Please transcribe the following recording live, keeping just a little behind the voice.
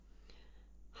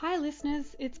Hi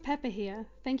listeners, it's Pepper here.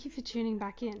 Thank you for tuning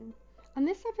back in. On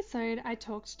this episode, I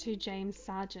talked to James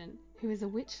Sergeant, who is a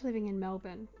witch living in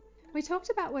Melbourne. We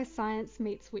talked about where science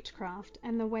meets witchcraft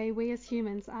and the way we as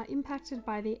humans are impacted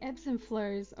by the ebbs and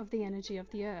flows of the energy of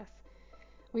the earth.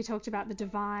 We talked about the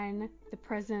divine, the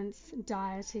presence,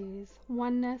 deities,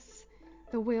 oneness,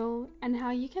 the will, and how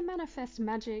you can manifest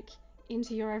magic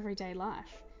into your everyday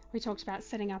life. We talked about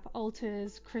setting up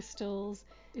altars, crystals.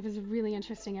 It was a really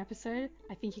interesting episode.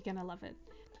 I think you're going to love it.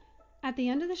 At the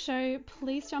end of the show,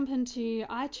 please jump into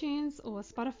iTunes or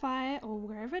Spotify or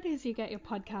wherever it is you get your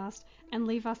podcast and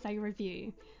leave us a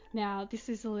review. Now, this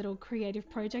is a little creative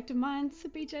project of mine, so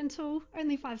be gentle.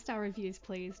 Only 5-star reviews,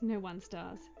 please. No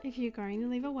 1-stars. If you're going to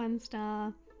leave a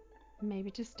 1-star, maybe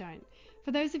just don't.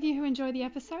 For those of you who enjoy the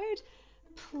episode,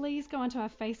 please go onto our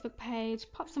Facebook page,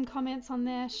 pop some comments on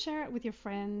there, share it with your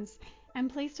friends, and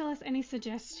please tell us any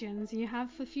suggestions you have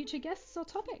for future guests or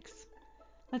topics.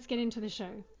 Let's get into the show.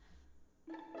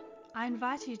 I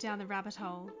invite you down the rabbit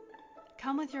hole.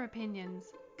 Come with your opinions,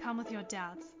 come with your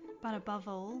doubts, but above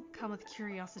all, come with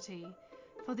curiosity,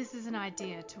 for this is an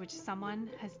idea to which someone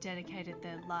has dedicated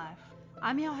their life.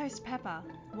 I'm your host Pepper.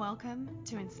 Welcome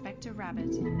to Inspector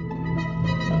Rabbit.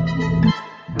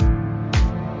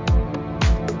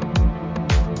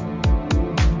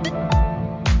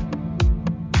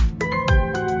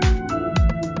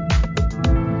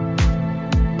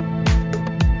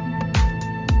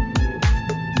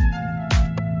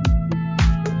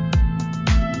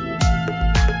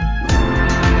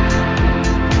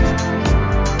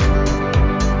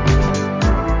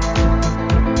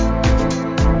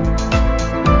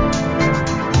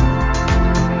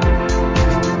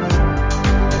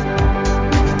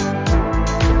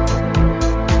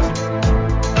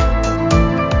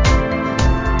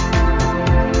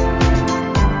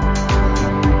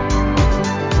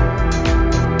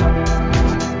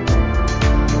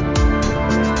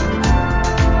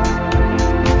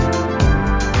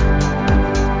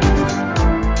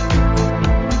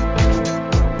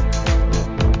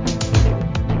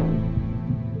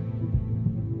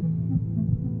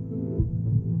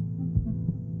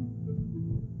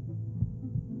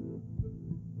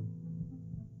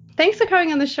 Thanks for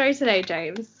coming on the show today,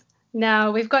 James. Now,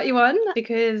 we've got you on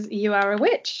because you are a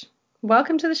witch.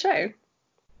 Welcome to the show.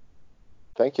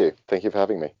 Thank you. Thank you for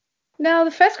having me. Now,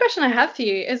 the first question I have for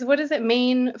you is, what does it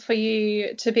mean for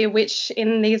you to be a witch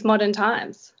in these modern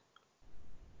times?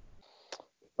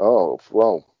 Oh,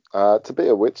 well, to be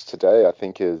a witch today, I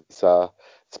think is it's a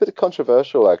bit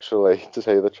controversial, actually, to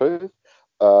tell you the truth.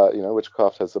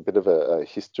 Witchcraft has a bit of a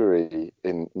history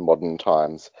in modern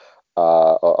times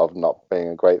of not being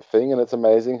a great thing, and it's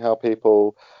amazing how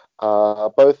people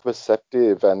are both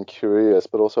receptive and curious,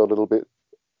 but also a little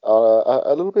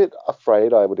bit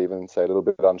afraid, I would even say, a little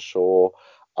bit unsure,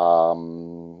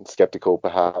 skeptical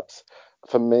perhaps.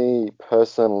 For me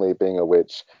personally, being a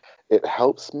witch, it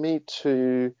helps me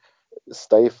to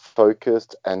stay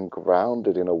focused and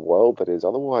grounded in a world that is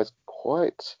otherwise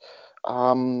quite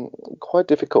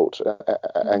difficult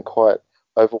and quite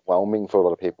overwhelming for a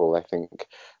lot of people. I think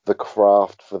the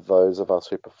craft, for those of us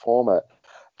who perform it,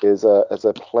 is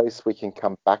a place we can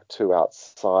come back to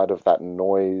outside of that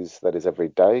noise that is every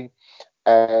day,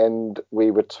 and we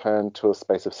return to a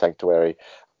space of sanctuary,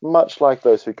 much like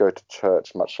those who go to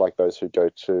church, much like those who go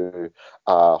to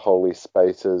holy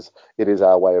spaces. It is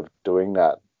our way of doing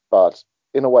that, but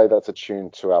in a way that's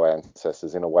attuned to our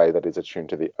ancestors, in a way that is attuned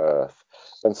to the earth.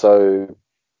 And so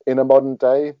in a modern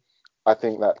day, I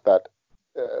think that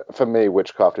for me,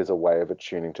 witchcraft is a way of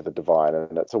attuning to the divine,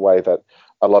 and it's a way that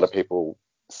a lot of people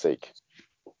seek.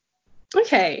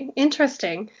 Okay,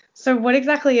 interesting. So what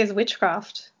exactly is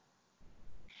witchcraft?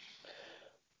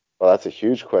 Well, that's a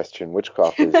huge question.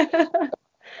 Witchcraft is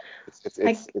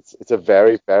it's a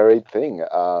very varied thing.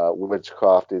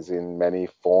 Witchcraft is in many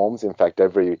forms. In fact,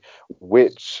 every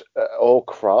witch or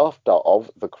crafter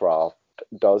of the craft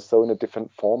does so in a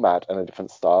different format and a different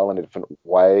style and a different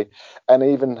way, and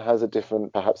even has a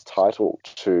different perhaps title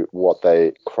to what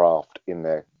they craft in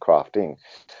their crafting.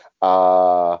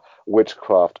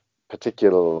 Witchcraft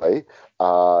particularly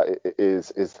is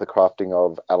the crafting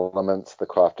of elements, the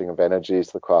crafting of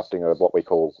energies, the crafting of what we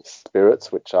call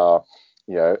spirits, which are,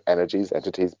 energies,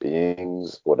 entities,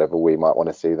 beings, whatever we might want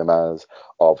to see them as,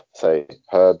 of, say,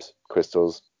 herbs,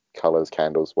 crystals, colors,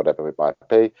 candles, whatever it might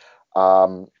be,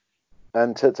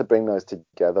 and to bring those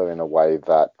together in a way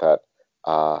that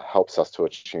helps us to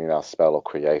attune our spell or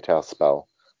create our spell.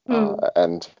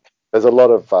 And there's a lot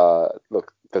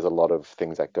of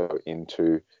things that go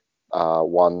into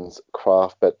one's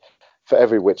craft, but for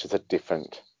every witch, it's a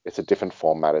different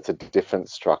format, it's a different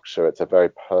structure, it's a very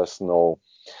personal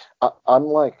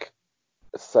unlike,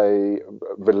 say,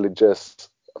 religious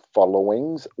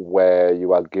followings where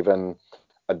you are given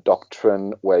a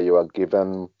doctrine, where you are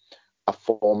given a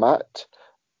format,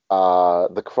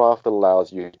 the craft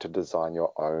allows you to design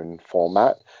your own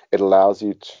format. It allows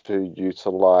you to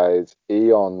utilize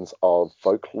eons of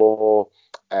folklore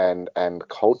and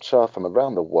culture from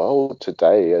around the world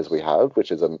today, as we have,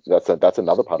 which is that's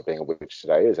another part of being a witch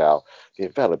today, is the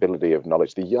availability of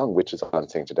knowledge. The young witches I'm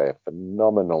seeing today are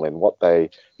phenomenal in what they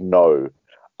know,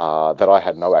 that I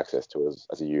had no access to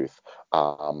as a youth.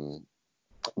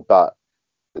 But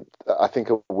I think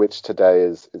a witch today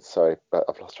is sorry, but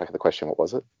I've lost track of the question. What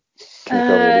was it? Can you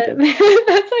fill me in again?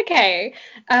 That's okay.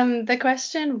 The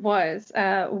question was,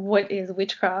 what is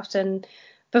witchcraft? And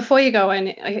before you go on,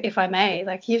 if I may,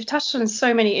 like you've touched on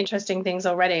so many interesting things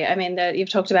already. I mean, you've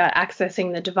talked about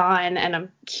accessing the divine, and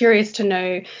I'm curious to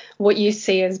know what you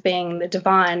see as being the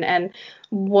divine and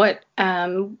what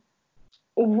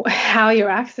how you're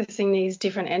accessing these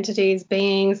different entities,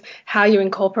 beings, how you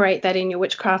incorporate that in your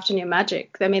witchcraft and your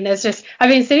magic. I mean, I've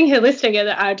been sitting here listening and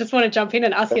I just want to jump in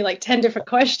and ask you like 10 different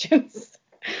questions.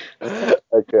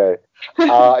 Okay.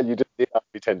 You did ask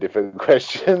me 10 different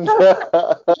questions,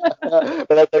 but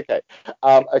that's okay.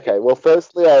 Okay. Well,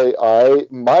 firstly,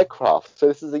 my craft. So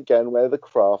this is again where the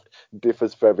craft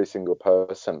differs for every single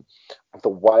person. The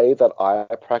way that I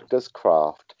practice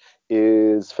craft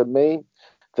is, for me,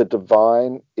 the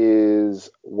divine is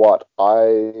what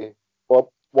I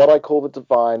call the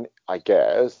divine, I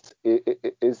guess,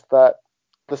 is that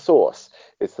the source.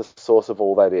 It's the source of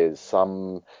all that is.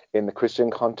 Some in the Christian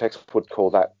context would call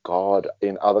that God.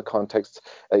 In other contexts,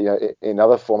 in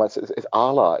other formats, it's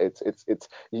Allah. It's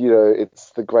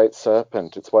the great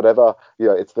serpent. It's whatever.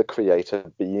 It's the creator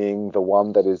being, the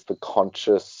one that is the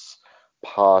conscious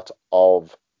part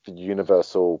of the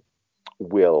universal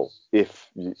will,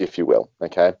 if you will.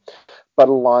 Okay. But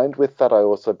aligned with that, I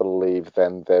also believe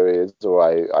then there is, or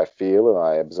I feel and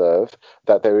I observe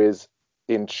that there is,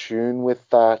 in tune with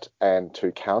that and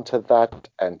to counter that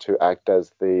and to act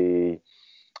as the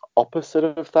opposite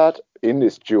of that in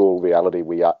this dual reality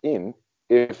we are in.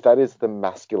 If that is the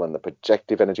masculine, the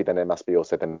projective energy, then there must be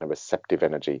also then a receptive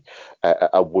energy,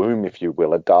 a womb, if you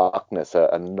will, a darkness,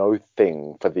 a no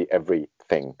thing for the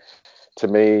everything. To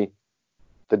me,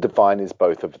 the divine is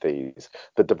both of these.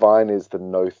 The divine is the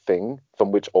no thing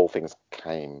from which all things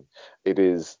came. It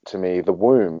is, to me, the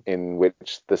womb in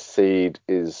which the seed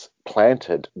is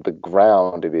planted, the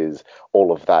ground, it is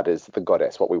all of that is the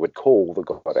goddess, what we would call the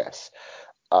goddess.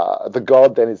 The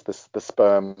God then is the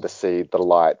sperm, the seed, the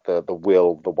light, the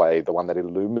will, the way, the one that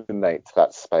illuminates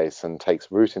that space and takes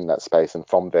root in that space, and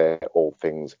from there all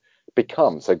things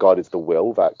become. So God is the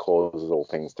will that causes all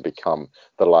things to become,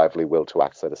 the lively will to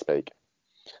act, so to speak.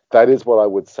 That is what I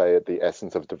would say the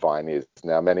essence of divine is.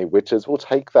 Now, many witches will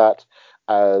take that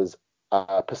as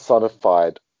a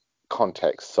personified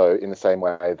context. So in the same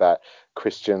way that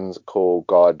Christians call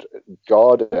God,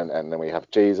 and then we have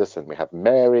Jesus and we have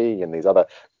Mary and these other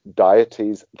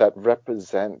deities that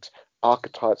represent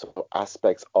archetypes or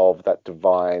aspects of that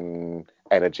divine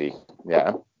energy.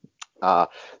 Yeah.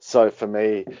 So for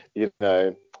me,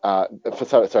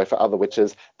 for other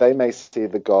witches, they may see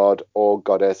the god or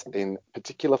goddess in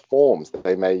particular forms.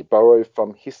 They may borrow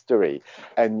from history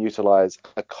and utilize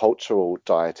a cultural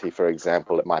deity. For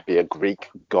example, it might be a Greek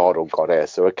god or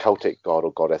goddess, or a Celtic god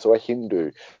or goddess, or a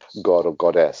Hindu god or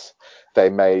goddess. They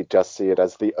may just see it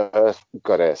as the earth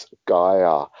goddess,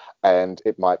 Gaia, and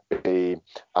it might be,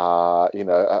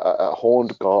 a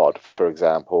horned god, for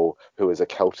example, who is a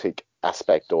Celtic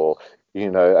aspect, or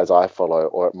as I follow,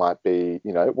 or it might be,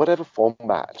 whatever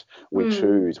format we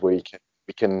choose, we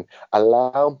can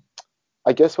allow.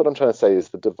 I guess what I'm trying to say is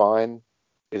the divine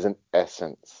is an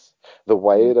essence. The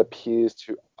way it appears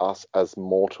to us as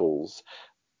mortals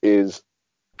is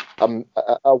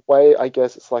a way. I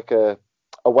guess it's like a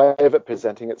way of it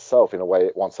presenting itself in a way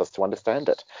it wants us to understand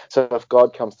it. So if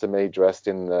God comes to me dressed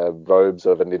in the robes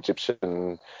of an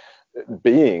Egyptian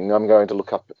being, I'm going to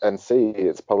look up and see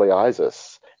it's probably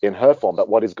Isis in her form. But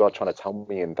what is God trying to tell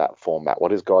me in that format?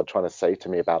 What is God trying to say to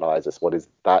me about Isis? What is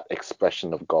that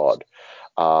expression of God,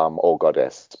 or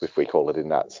goddess, if we call it in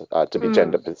that, to be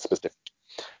gender specific?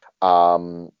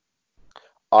 I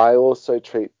also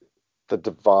treat the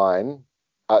divine,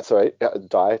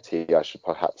 deity, I should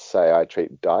perhaps say, I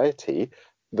treat deity,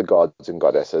 the gods and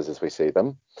goddesses as we see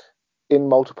them, in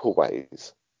multiple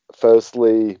ways.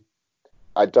 Firstly,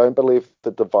 I don't believe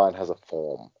the divine has a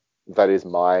form. That is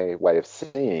my way of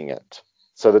seeing it.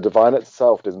 So the divine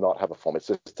itself does not have a form.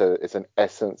 It's an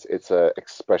essence, it's an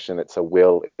expression, it's a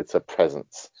will, it's a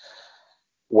presence.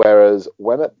 Whereas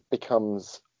when it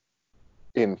becomes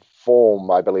in form,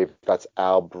 I believe that's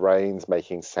our brains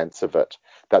making sense of it.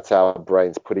 That's our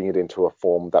brains putting it into a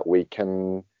form that we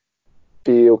can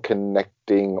feel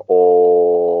connecting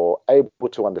or able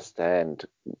to understand.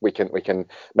 We can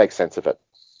make sense of it.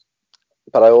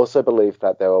 But I also believe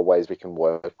that there are ways we can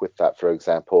work with that. For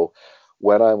example,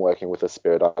 when I'm working with a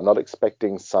spirit, I'm not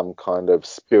expecting some kind of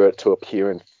spirit to appear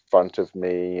in front of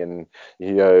me and,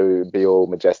 be all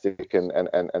majestic and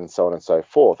so on and so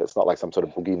forth. It's not like some sort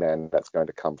of boogeyman that's going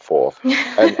to come forth.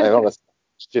 And honestly,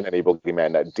 any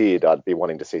boogeyman that did, I'd be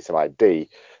wanting to see some ID,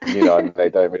 and they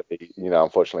don't really,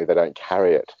 unfortunately, they don't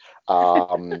carry it.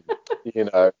 Um,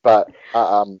 but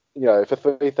if a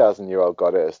 3,000-year-old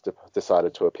goddess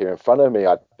decided to appear in front of me,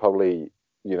 I'd probably,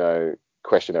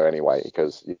 question her anyway,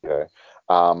 because,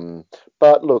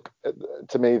 but look,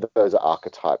 to me, those are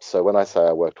archetypes. So when I say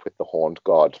I worked with the horned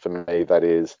god, for me, that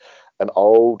is an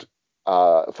old,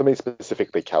 for me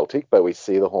specifically Celtic, but we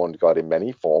see the horned god in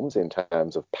many forms in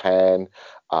terms of Pan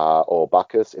or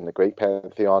Bacchus in the Greek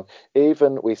pantheon.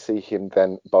 Even we see him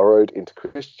then borrowed into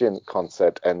Christian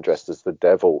concept and dressed as the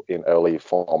devil in early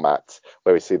formats,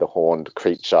 where we see the horned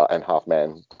creature and half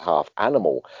man, half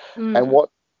animal. And what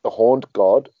the horned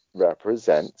god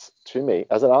represents to me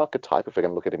as an archetype, if we're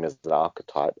going to look at him as an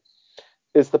archetype,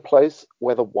 is the place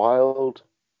where the wild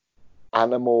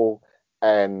animal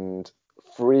and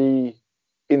free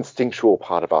instinctual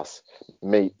part of us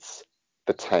meets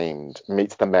the tamed,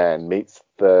 meets the man, meets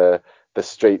the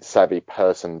street savvy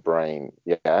person brain.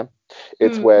 Yeah,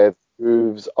 it's where the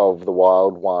hooves of the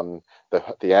wild one,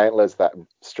 the antlers that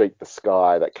streak the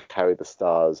sky, that carry the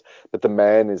stars, but the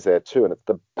man is there too, and it's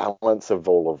the balance of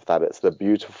all of that. It's the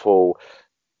beautiful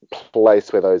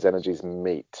place where those energies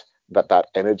meet. That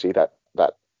energy, that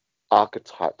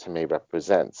archetype to me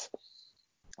represents.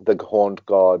 The horned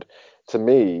god to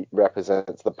me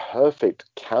represents the perfect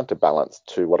counterbalance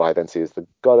to what I then see as the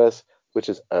goddess, which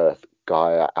is Earth,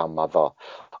 Gaia, our mother.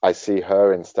 I see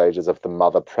her in stages of the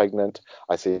mother pregnant.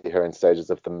 I see her in stages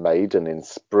of the maiden in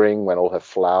spring, when all her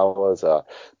flowers are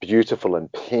beautiful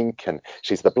and pink, and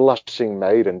she's the blushing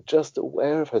maiden, just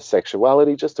aware of her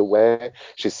sexuality, just aware.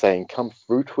 She's saying, "Come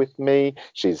fruit with me."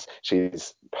 She's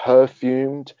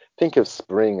perfumed. Think of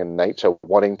spring and nature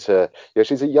wanting to.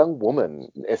 She's a young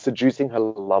woman seducing her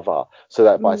lover, so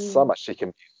that by summer she can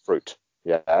be fruit.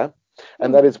 Yeah.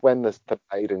 And that is when the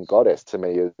maiden goddess, to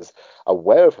me, is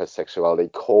aware of her sexuality,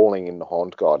 calling in the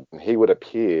horned god. And he would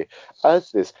appear as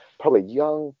this probably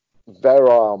young,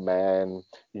 virile man,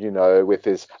 with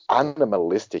this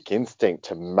animalistic instinct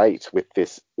to mate with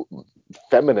this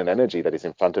feminine energy that is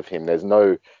in front of him. There's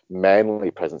no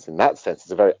manly presence in that sense.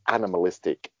 It's a very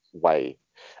animalistic way.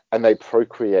 And they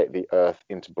procreate the earth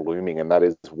into blooming. And that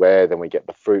is where then we get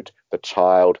the fruit, the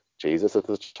child. Jesus is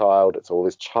the child. It's all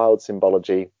this child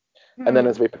symbology. And then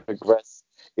as we progress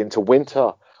into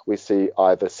winter, we see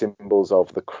either symbols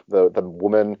of the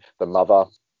woman, the mother,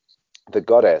 the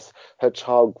goddess. Her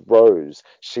child grows,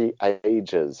 she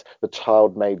ages, the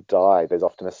child may die. There's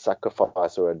often a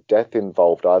sacrifice or a death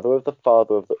involved, either of the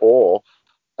father or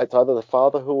it's either the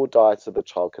father who will die so the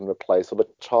child can replace, or the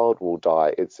child will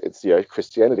die. It's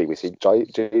Christianity. We see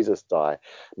Jesus die.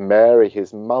 Mary,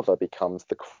 his mother, becomes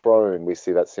the crone. We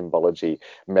see that symbology.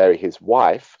 Mary, his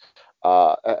wife,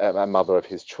 a mother of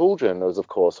his children, was of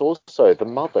course also the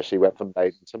mother. She went from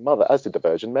maiden to mother, as did the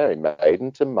Virgin Mary,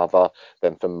 maiden to mother,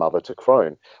 then from mother to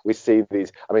crone. We see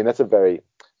these. I mean, that's a very.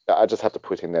 I just have to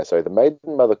put in there. So the maiden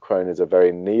mother crone is a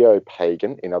very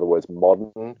neo-pagan, in other words,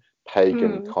 modern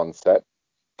pagan concept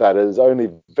that is only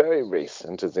very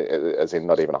recent, as in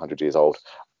not even 100 years old.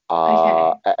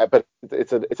 But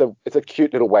it's a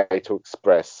cute little way to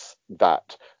express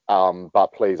that.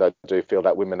 But please, I do feel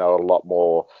that women are a lot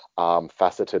more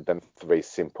faceted than three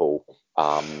simple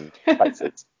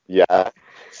faces. Yeah.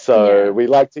 So we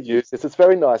like to use this. It's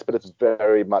very nice, but it's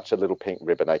very much a little pink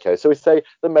ribbon. Okay. So we say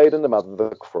the maiden, the mother,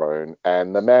 the crone,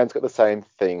 and the man's got the same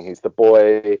thing. He's the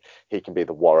boy. He can be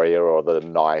the warrior or the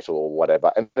knight or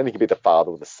whatever, and then he can be the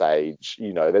father or the sage.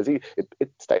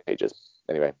 It stages.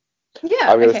 Anyway.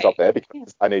 Yeah, I'm going to okay. stop there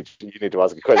because you need to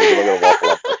ask a question. I'm going to waffle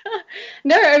on.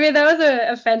 No, I mean, that was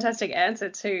a fantastic answer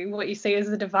to what you see as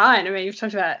the divine. I mean, you've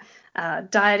talked about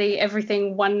deity,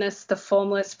 everything, oneness, the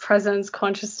formless, presence,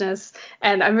 consciousness,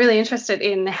 and I'm really interested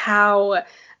in how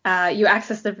you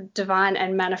access the divine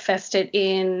and manifest it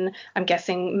in, I'm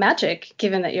guessing, magic,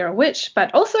 given that you're a witch.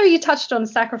 But also you touched on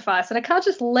sacrifice, and I can't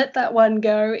just let that one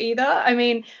go either. I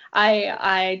mean,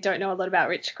 I don't know a lot about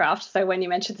witchcraft, so when you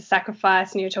mentioned the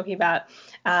sacrifice and you were talking about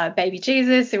baby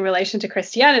Jesus in relation to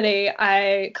Christianity,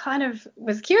 I kind of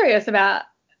was curious about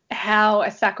how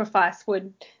a sacrifice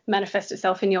would manifest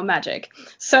itself in your magic.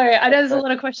 So I know there's a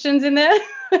lot of questions in there.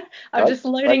 I'm No, just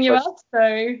loading great you question. up.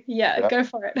 So yeah, Yeah. go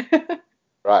for it.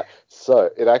 Right. So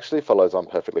it actually follows on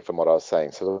perfectly from what I was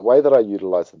saying. So the way that I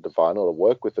utilize the divine or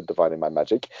work with the divine in my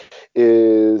magic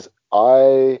is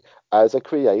as a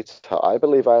creator, I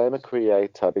believe I am a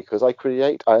creator because I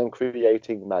am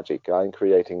creating magic. I am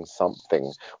creating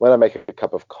something. When I make a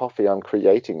cup of coffee, I'm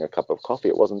creating a cup of coffee.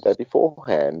 It wasn't there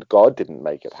beforehand. God didn't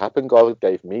make it happen. God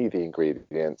gave me the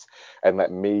ingredients and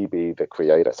let me be the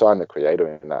creator. So I'm the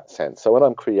creator in that sense. So when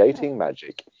I'm creating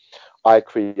magic, I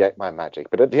create my magic.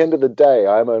 But at the end of the day,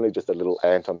 I'm only just a little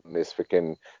ant on this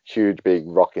freaking huge big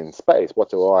rock in space.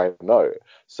 What do I know?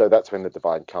 So that's when the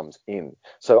divine comes in.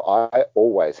 So I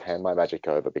always hand my magic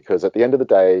over because at the end of the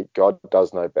day, God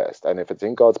does know best. And if it's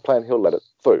in God's plan, he'll let it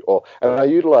through. And I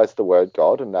utilize the word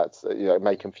God, and that's, it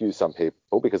may confuse some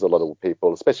people because a lot of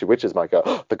people, especially witches, might go,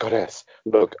 oh, the goddess.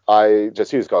 Look, I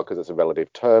just use God because it's a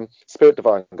relative term. Spirit,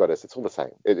 divine, goddess, it's all the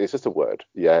same. It's just a word.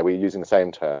 Yeah, we're using the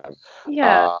same term.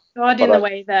 Yeah, Uh, God in but the I,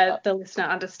 way that the listener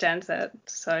understands it.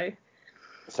 So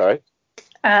sorry.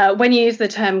 when you use the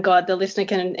term God, the listener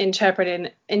can interpret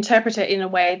it in a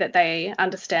way that they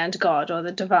understand God or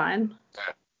the divine.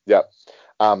 Yeah.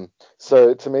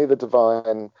 So to me, the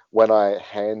divine, when I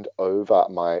hand over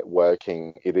my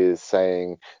working, it is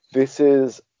saying,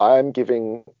 I'm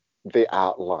giving the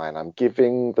outline, I'm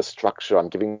giving the structure, I'm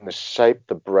giving the shape,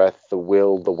 the breath, the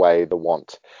will, the way, the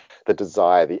want, the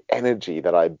desire, the energy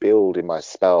that I build in my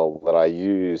spell, that I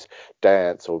use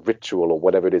dance or ritual or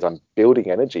whatever it is. I'm building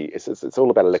energy. It's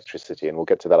all about electricity, and we'll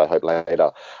get to that, I hope,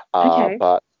 later. Okay.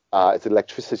 But it's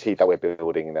electricity that we're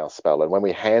building in our spell. And when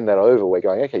we hand that over, we're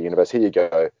going, okay, universe, here you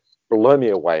go. Blow me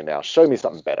away now. Show me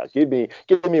something better. Give me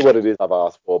what it is I've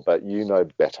asked for, but you know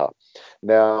better.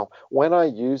 Now, when I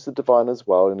use the divine as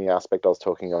well in the aspect I was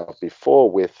talking of before,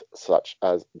 with such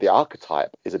as the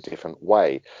archetype is a different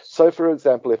way. So, for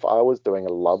example, if I was doing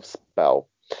a love spell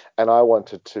and I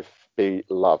wanted to be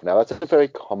love, now that's a very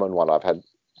common one. I've had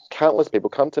countless people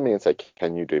come to me and say,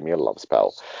 can you do me a love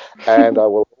spell? And I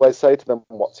will always say to them,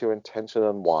 what's your intention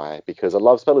and why? Because a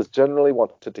love spell is generally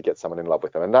wanted to get someone in love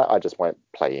with them. And that I just won't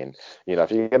play in. If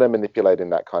you're going to manipulate in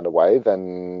that kind of way,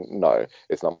 then no,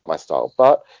 it's not my style.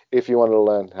 But if you want to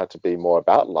learn how to be more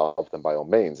about love, then by all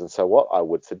means. And so what I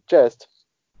would suggest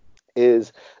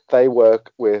is they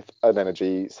work with an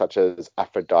energy such as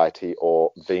Aphrodite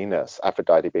or Venus.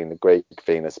 Aphrodite being the Greek,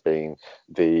 Venus being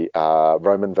the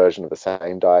Roman version of the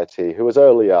same deity, who was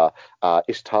earlier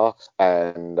Ishtar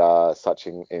and such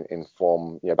in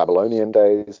form, Babylonian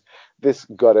days. This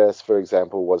goddess, for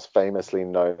example, was famously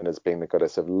known as being the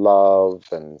goddess of love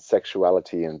and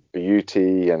sexuality and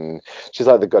beauty, and she's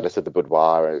like the goddess of the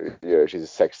boudoir. She's a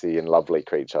sexy and lovely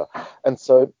creature, and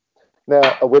so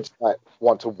now, a witch might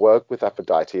want to work with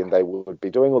Aphrodite, and they would be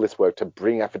doing all this work to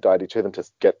bring Aphrodite to them, to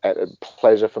get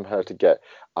pleasure from her, to get,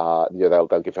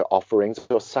 they'll give her offerings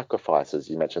or sacrifices.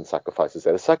 You mentioned sacrifices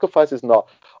there. The sacrifice is not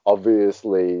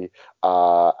obviously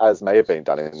as may have been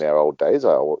done in their old days,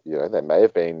 or there may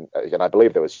have been, and I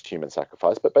believe there was human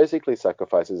sacrifice, but basically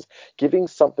sacrifice is giving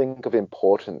something of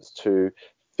importance to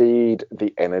feed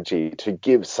the energy, to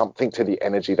give something to the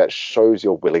energy that shows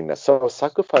your willingness. So a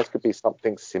sacrifice could be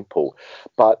something simple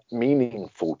but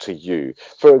meaningful to you.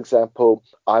 For example,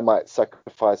 I might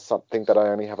sacrifice something that I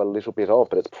only have a little bit of,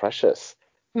 but it's precious.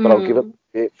 But I'll give it Mm. a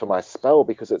bit for my spell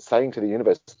because it's saying to the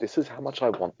universe, this is how much I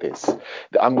want this.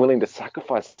 I'm willing to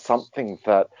sacrifice something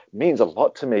that means a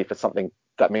lot to me for something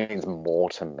that means more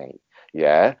to me.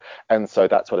 Yeah. And so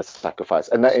that's what a sacrifice,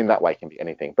 and that in that way can be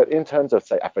anything. But in terms of,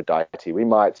 say, Aphrodite, we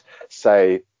might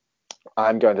say,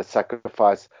 I'm going to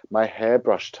sacrifice my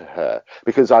hairbrush to her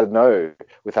because I know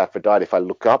with Aphrodite, if I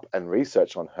look up and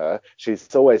research on her,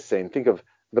 she's always seen. Think of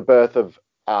the birth of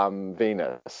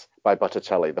Venus by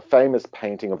Botticelli, the famous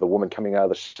painting of the woman coming out of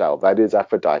the shell. That is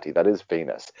Aphrodite. That is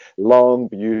Venus. Long,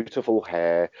 beautiful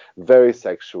hair, very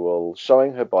sexual,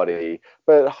 showing her body,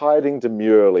 but hiding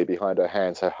demurely behind her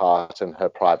hands, her heart, and her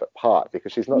private part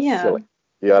because she's not Yeah. silly.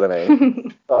 You know what I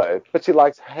mean? So, but she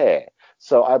likes hair.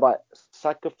 So I might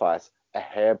sacrifice a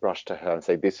hairbrush to her and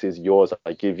say, this is yours.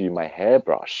 I give you my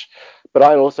hairbrush. But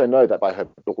I also know that by her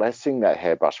blessing that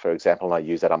hairbrush, for example, and I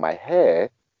use that on my hair,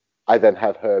 I then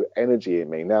have her energy in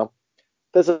me. Now,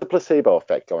 there's a placebo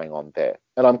effect going on there.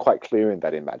 And I'm quite clear in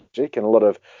that in magic. And a lot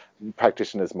of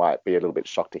practitioners might be a little bit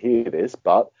shocked to hear this,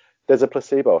 but there's a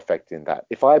placebo effect in that.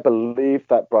 If I believe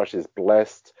that brush is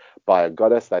blessed by a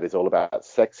goddess that is all about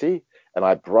sexy, and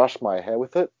I brush my hair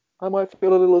with it, I might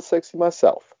feel a little sexy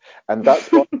myself. And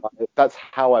that's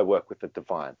how I work with the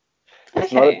divine.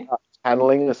 It's not Okay. about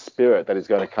channeling a spirit that is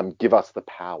going to come give us the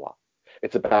power.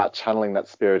 It's about channeling that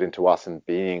spirit into us and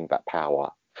being that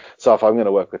power. So if I'm going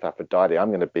to work with Aphrodite, I'm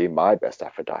going to be my best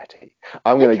Aphrodite.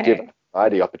 I'm going to give Okay.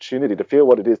 Aphrodite opportunity to feel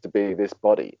what it is to be this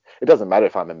body. It doesn't matter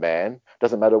if I'm a man, it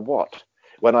doesn't matter what.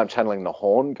 When I'm channeling the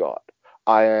horn god,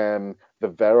 I am the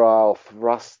virile,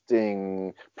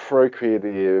 thrusting,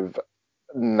 procreative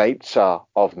nature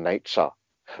of nature.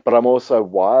 But I'm also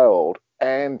wild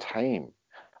and tame.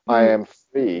 I Mm. am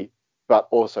free, but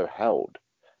also held.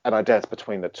 And I dance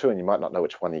between the two, and you might not know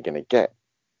which one you're going to get.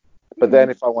 But then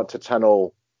Mm. if I want to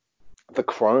channel the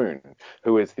crone,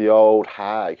 who is the old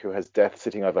hag who has death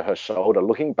sitting over her shoulder,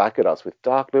 looking back at us with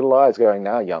dark little eyes, going,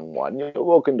 "Now, young one, you're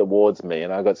walking towards me,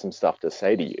 and I've got some stuff to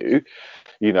say to you.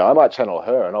 I might channel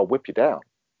her, and I'll whip you down."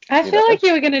 I You feel know. like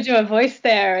you were going to do a voice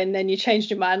there and then you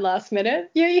changed your mind last minute.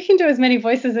 You can do as many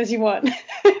voices as you want.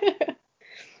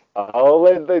 Oh,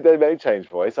 they may change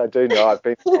voice. I do know. I've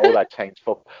been told I change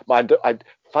for my.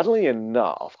 Funnily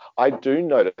enough, I do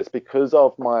notice because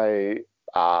of my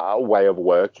way of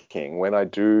working. When I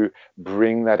do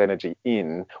bring that energy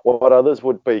in, what others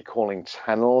would be calling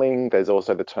channeling. There's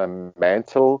also the term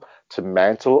mantle. To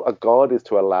mantle a god is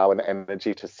to allow an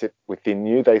energy to sit within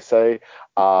you. They say.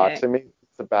 Okay. To me,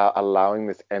 it's about allowing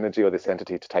this energy or this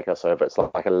entity to take us over. It's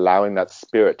like allowing that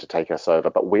spirit to take us over,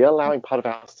 but we're allowing part of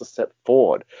us to step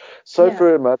forward. So Yeah.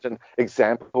 for imagine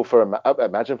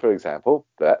for example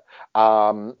that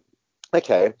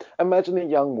okay, imagine a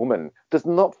young woman does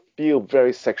not feel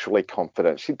very sexually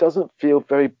confident. She doesn't feel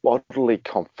very bodily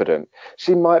confident.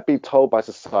 She might be told by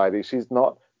society she's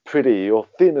not pretty or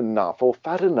thin enough or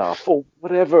fat enough or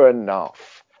whatever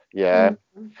enough. Yeah.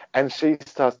 Mm. And she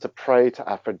starts to pray to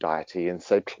Aphrodite and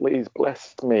say, "Please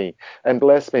bless me and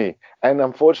bless me." And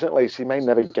unfortunately, she may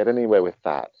never get anywhere with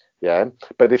that. Yeah.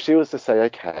 But if she was to say,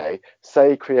 okay,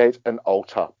 say create an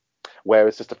altar where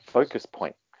it's just a focus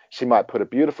point. She might put a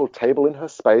beautiful table in her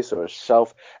space or a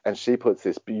shelf, and she puts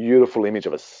this beautiful image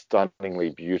of a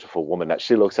stunningly beautiful woman that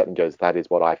she looks at and goes, "That is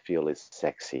what I feel is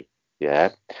sexy."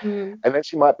 Yeah. Mm. And then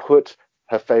she might put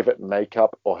her favorite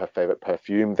makeup or her favorite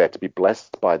perfume there to be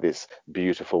blessed by this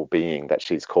beautiful being that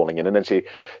she's calling in. And then she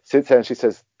sits there and she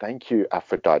says, "Thank you,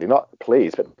 Aphrodite." Not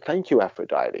please, but thank you,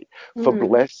 Aphrodite, Mm. for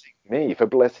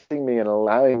blessing me and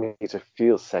allowing me to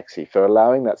feel sexy, for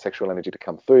allowing that sexual energy to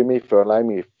come through me, for allowing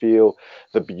me to feel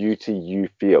the beauty you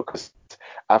feel. Because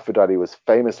Aphrodite was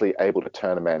famously able to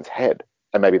turn a man's head.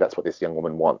 And maybe that's what this young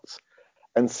woman wants.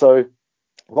 And so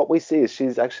what we see is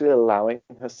she's actually allowing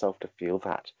herself to feel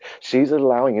that. She's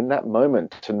allowing in that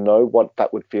moment to know what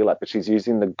that would feel like, but she's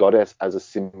using the goddess as a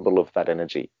symbol of that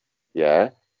energy.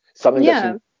 Yeah. Something that she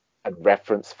Yeah. had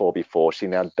reference for before, she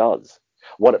now does.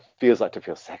 What it feels like to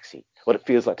feel sexy, what it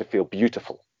feels like to feel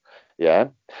beautiful. Yeah.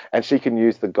 And she can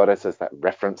use the goddess as that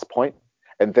reference point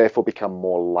and therefore become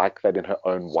more like that in her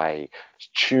own way,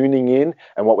 tuning in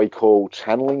and what we call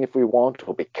channeling if we want,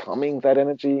 or becoming that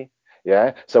energy.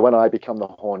 Yeah. So when I become the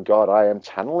horn god, I am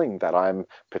channeling that. I'm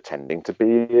pretending to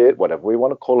be it, whatever we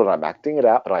want to call it. I'm acting it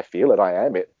out, but I feel it. I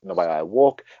am it in the way I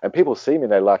walk. And people see me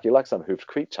and they're like, "You're like some hoofed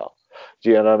creature." Do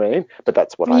you know what I mean? But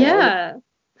that's what I am. Yeah.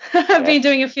 Have Yeah. been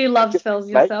doing a few love Make it, spells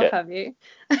make yourself, it. have you?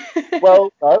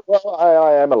 Well, no, well,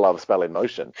 I am a love spell in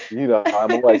motion.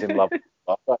 I'm always in love.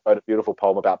 I wrote a beautiful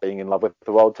poem about being in love with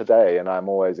the world today, and I'm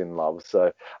always in love.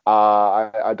 So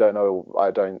I don't know. I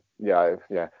don't. Yeah,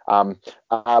 yeah.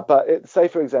 But say,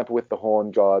 for example, with the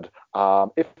horn god,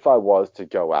 if I was to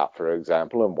go out, for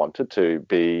example, and wanted to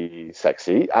be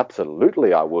sexy,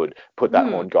 absolutely, I would put that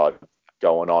Mm. horn god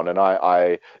going on, and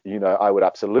I would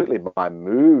absolutely. My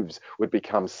moves would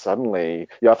become suddenly.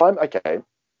 Yeah, if I'm okay.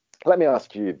 Let me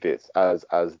ask you this as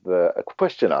the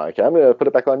questioner. Okay, I'm going to put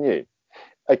it back on you.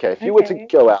 Okay, if you were to Okay.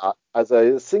 go out as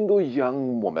a single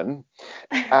young woman,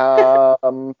 but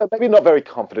maybe not very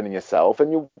confident in yourself,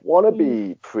 and you want to Mm.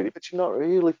 be pretty, but you're not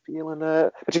really feeling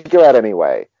it, but you go out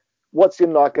anyway. What's your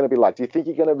night going to be like? Do you think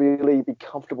you're going to really be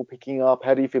comfortable picking up?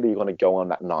 How do you feel you're going to go on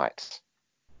that night?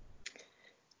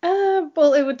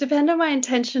 Well, it would depend on my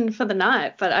intention for the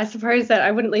night, but I suppose that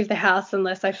I wouldn't leave the house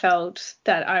unless I felt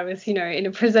that I was, in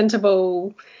a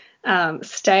presentable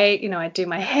state. I'd do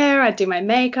my hair, I'd do my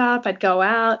makeup, I'd go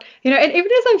out, and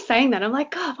even as I'm saying that, I'm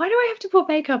like, God, why do I have to put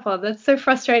makeup on? That's so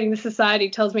frustrating. The society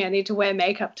tells me I need to wear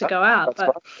makeup to go out, That's but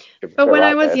right. You're But very when I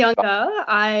right was there. younger,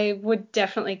 I would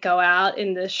definitely go out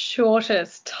in the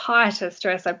shortest, tightest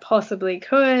dress I possibly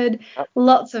could,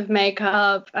 lots of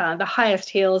makeup, the highest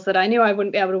heels that I knew I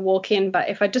wouldn't be able to walk in. But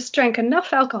if I just drank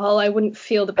enough alcohol, I wouldn't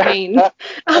feel the pain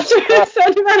after a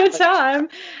certain amount of time.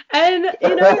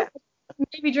 And,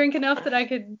 maybe drink enough that I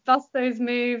could bust those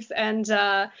moves and,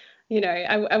 I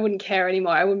wouldn't care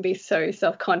anymore. I wouldn't be so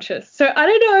self-conscious. So I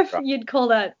don't know if Right. you'd call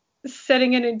that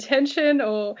setting an intention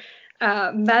or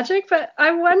magic, but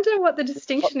I wonder what the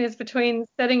distinction is between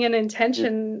setting an You've,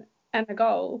 intention and a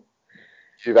goal.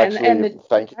 you've And actually,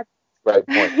 thank you. Great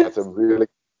point. the That's a really,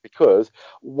 because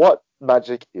what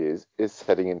magic is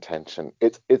setting intention.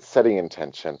 It's setting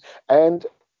intention. And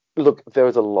look, there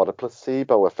is a lot of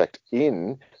placebo effect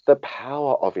in the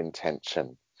power of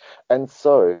intention. And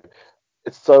so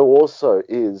also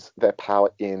is their power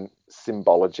in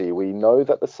symbology. We know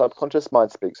that the subconscious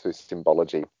mind speaks through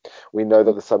symbology. We know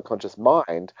that the subconscious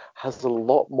mind has a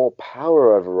lot more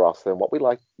power over us than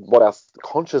what our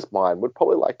conscious mind would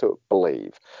probably like to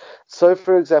believe. So,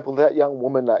 for example, that young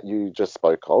woman that you just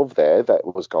spoke of there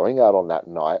that was going out on that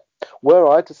night, were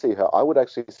I to see her, I would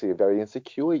actually see a very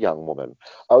insecure young woman.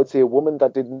 I would see a woman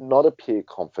that did not appear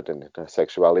confident in her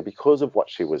sexuality because of what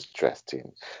she was dressed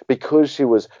in, because she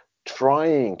was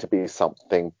trying to be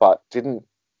something but didn't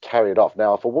carry it off.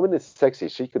 Now, if a woman is sexy,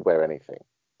 she could wear anything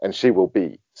and she will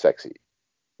be sexy.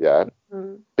 Yeah.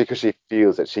 Because she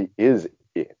feels that she is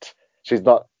it. She's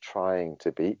not trying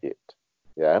to be it.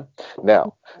 Yeah.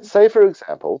 Now, say for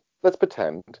example, let's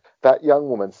pretend that young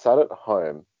woman sat at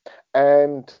home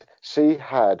and she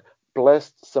had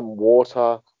blessed some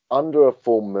water under a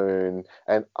full moon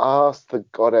and asked the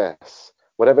goddess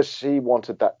whatever she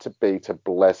wanted that to be to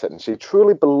bless it. And she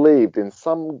truly believed in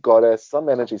some goddess, some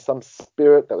energy, some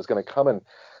spirit that was going to come and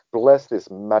bless this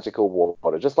magical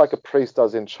water, just like a priest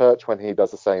does in church when he does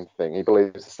the same thing. He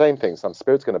believes the same thing. Some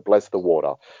spirit's going to bless the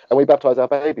water. And we baptize our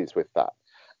babies with that.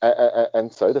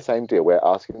 And so the same deal. We're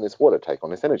asking this water, take on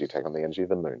this energy, take on the energy of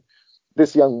the moon.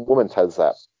 This young woman has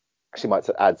that. She might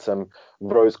add some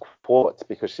rose quartz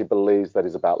because she believes that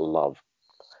is about love.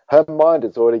 Her mind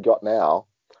has already got now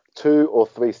 2 or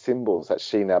 3 symbols that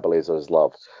she now believes is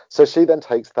love. So she then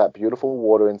takes that beautiful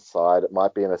water inside. It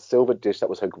might be in a silver dish that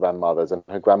was her grandmother's and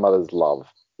her grandmother's love.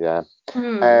 Yeah.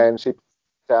 Mm. And she puts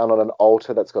it down on an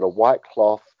altar that's got a white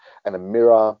cloth and a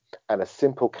mirror and a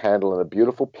simple candle and a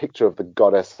beautiful picture of the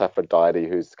goddess Aphrodite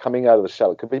who's coming out of the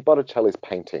shell. It could be Botticelli's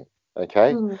painting.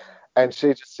 Okay. Mm. And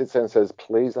she just sits there and says,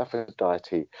 please,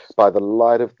 Aphrodite, by the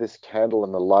light of this candle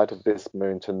and the light of this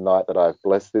moon tonight that I've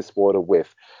blessed this water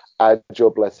with, add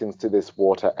your blessings to this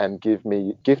water and gift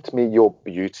me your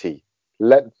beauty.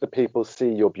 Let the people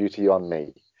see your beauty on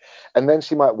me. And then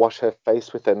she might wash her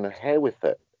face with it and her hair with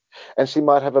it. And she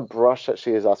might have a brush that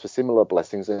she has asked for similar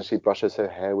blessings and she brushes her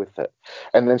hair with it.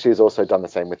 And then she's also done the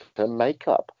same with her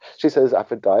makeup. She says,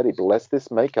 Aphrodite, bless this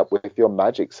makeup with your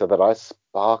magic so that I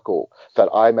sparkle, that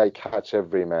I may catch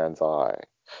every man's eye.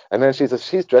 And then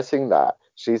she's dressing that.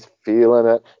 She's feeling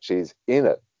it. She's in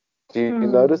it. Do you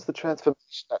Mm. notice the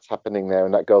transformation that's happening there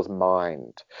in that girl's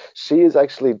mind? She is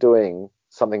actually doing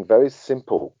something very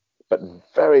simple, but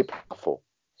very powerful.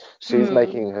 She's Mm.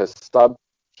 making her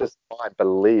subconscious mind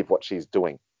believe what she's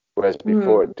doing, whereas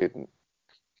before Mm. it didn't.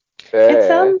 It There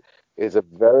sounds is a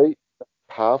very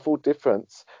powerful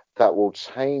difference that will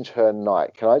change her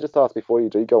night. Can I just ask before you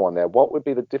do go on there, what would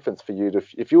be the difference for you to,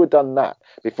 if you had done that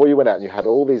before you went out and you had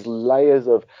all these layers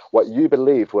of what you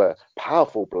believed were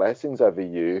powerful blessings over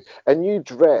you, and you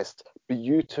dressed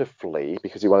beautifully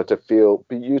because you wanted to feel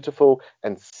beautiful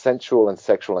and sensual and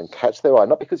sexual and catch their eye,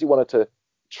 not because you wanted to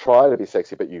try to be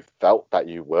sexy, but you felt that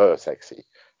you were sexy.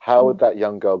 How would that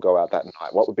young girl go out that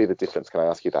night? What would be the difference? Can I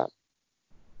ask you that?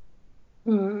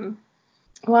 mm.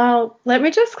 Well, let me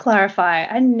just clarify.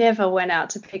 I never went out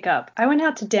to pick up. I went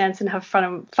out to dance and have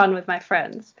fun with my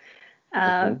friends.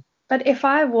 Uh, Hmm. but if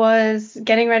I was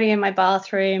getting ready in my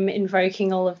bathroom,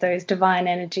 invoking all of those divine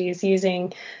energies,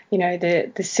 using,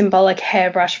 the symbolic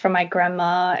hairbrush from my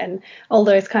grandma and all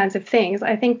those kinds of things,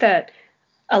 I think that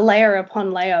a layer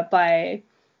upon layer by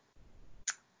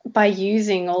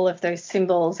using all of those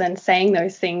symbols and saying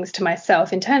those things to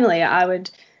myself internally, I would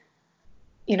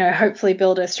hopefully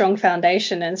build a strong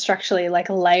foundation and structurally like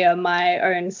layer my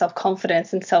own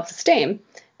self-confidence and self-esteem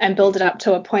and build it up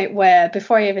to a point where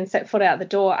before I even set foot out the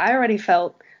door, I already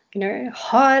felt,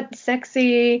 hot,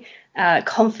 sexy,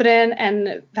 confident,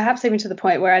 and perhaps even to the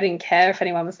point where I didn't care if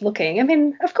anyone was looking. I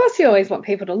mean, of course you always want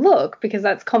people to look because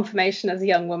that's confirmation as a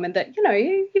young woman that,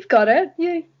 you've got it.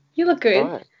 You look good.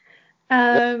 Right.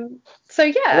 Yep. So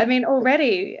yeah, I Yep. mean,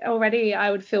 already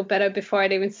I would feel better before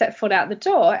I'd even set foot out the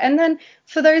door. And then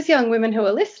for those young women who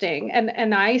are listening,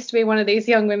 and I used to be one of these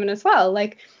young women as well,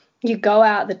 like you go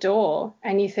out the door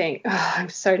and you think, oh, I'm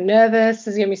so nervous.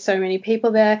 There's gonna be so many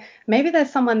people there. Maybe there's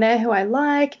someone there who I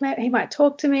like. He might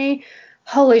talk to me.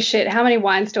 Holy shit, how many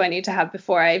wines do I need to have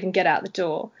before I even get out the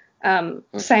door?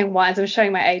 Saying wines, I'm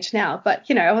showing my age now, but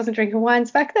I wasn't drinking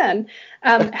wines back then.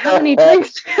 How many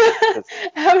drinks?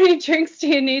 How many drinks do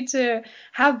you need to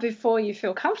have before you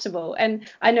feel comfortable? And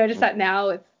I notice that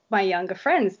now my younger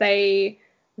friends, they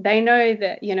know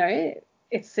that,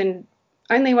 it's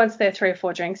only once they're 3 or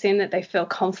 4 drinks in that they feel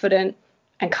confident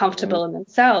and comfortable in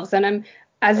themselves. And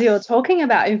as you're talking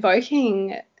about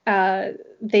invoking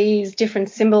these different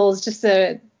symbols, just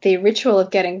the ritual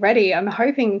of getting ready, I'm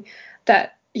hoping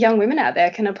that young women out there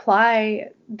can apply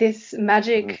this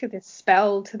magic, this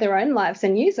spell to their own lives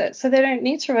and use it, so they don't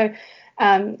need to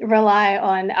rely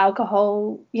on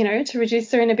alcohol, to reduce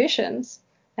their inhibitions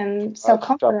and I'll jump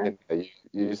self-confidence. in there.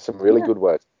 You use some really good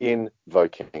words.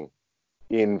 Invoking.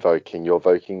 You're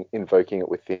invoking it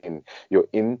within. You're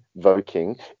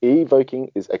invoking.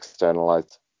 Evoking is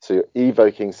externalized. So you're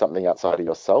evoking something outside of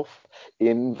yourself.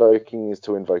 Invoking is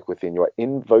to invoke within. You're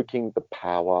invoking the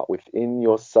power within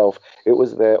yourself. It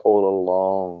was there all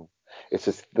along. It's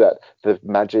just that the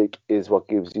magic is what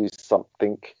gives you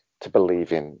something to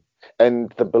believe in.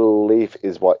 And the belief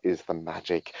is what is the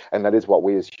magic. And that is what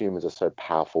we as humans are so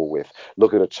powerful with.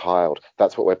 Look at a child.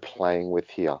 That's what we're playing with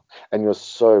here. And you're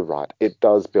so right. It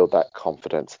does build that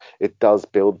confidence. It does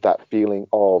build that feeling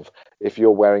of, if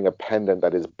you're wearing a pendant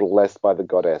that is blessed by the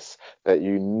goddess, that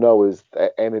you know is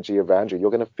the energy around you, you're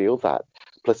going to feel that.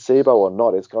 Placebo or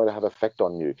not, it's going to have effect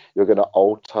on you. You're going to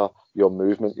alter your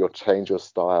movement, you'll change your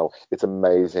style. It's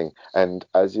amazing. And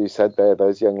as you said there,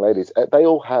 those young ladies,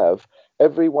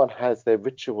 everyone has their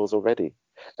rituals already.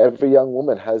 Every young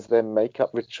woman has their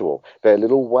makeup ritual, their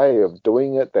little way of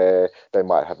doing it. They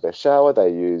might have their shower, they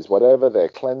use whatever, their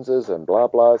cleansers and blah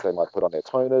blahs. They might put on their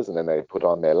toners and then they put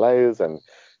on their layers, and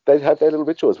they have their little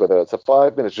rituals, whether it's a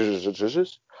 5 minute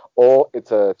or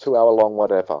it's a 2 hour long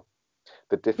whatever.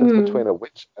 The difference between a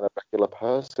witch and a regular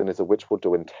person is a witch will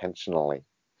do intentionally.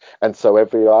 And so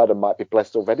every item might be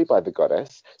blessed already by the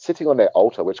goddess, sitting on their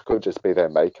altar, which could just be their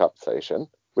makeup station,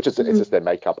 which is it's just their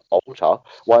makeup altar.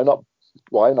 Why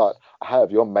not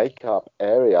have your makeup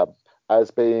area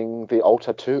as being the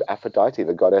altar to Aphrodite,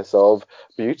 the goddess of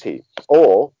beauty?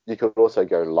 Or you could also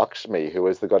go Lakshmi, who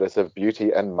is the goddess of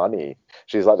beauty and money.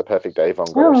 She's like the perfect Avon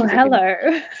goddess. Oh, She's a Hindu.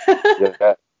 hello.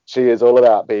 Yeah, she is all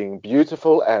about being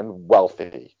beautiful and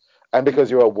wealthy. And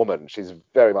because you're a woman, she's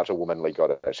very much a womanly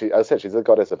goddess. As I said, she's a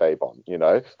goddess of Avon,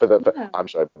 I'm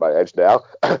showing my age now.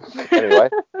 Anyway,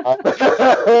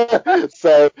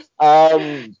 so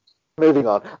moving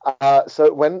on.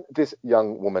 So when this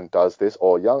young woman does this,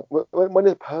 or when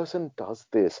a person does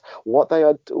this, what they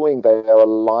are doing, they are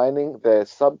aligning their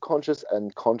subconscious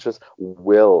and conscious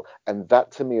will, and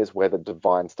that to me is where the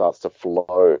divine starts to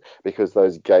flow, because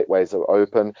those gateways are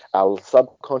open. Our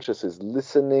subconscious is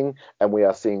listening, and we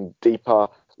are seeing deeper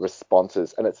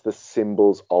responses, and it's the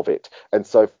symbols of it. And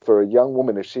so for a young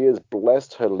woman, if she has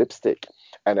blessed her lipstick,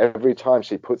 and every time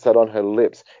she puts that on her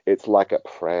lips, it's like a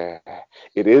prayer.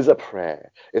 It is a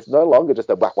prayer. It's no longer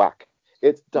just a whack whack.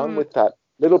 It's done with that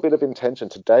little bit of intention.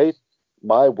 Today,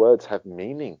 my words have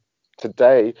meaning.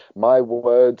 Today, my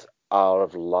words are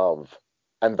of love.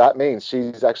 And that means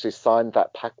she's actually signed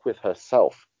that pact with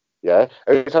herself. Yeah.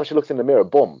 Every time she looks in the mirror,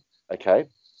 boom. Okay.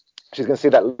 She's going to see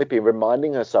that lippy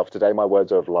reminding herself, today, my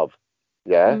words are of love.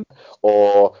 Yeah.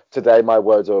 Or today, my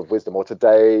words are of wisdom. Or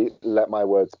today, let my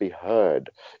words be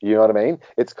heard. You know what I mean?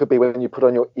 It could be when you put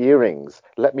on your earrings,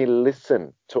 let me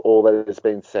listen to all that has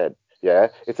been said. Yeah.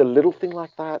 It's a little thing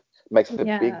like that makes a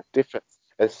big difference,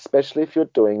 especially if you're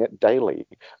doing it daily.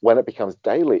 When it becomes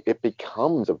daily, it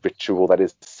becomes a ritual that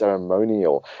is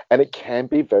ceremonial, and it can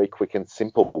be very quick and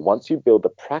simple. Once you build the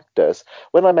practice,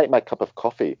 when I make my cup of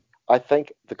coffee, I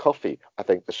thank the coffee, I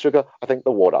thank the sugar, I thank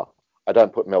the water. I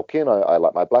don't put milk in. I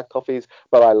like my black coffees,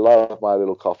 but I love my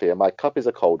little coffee. And my cup is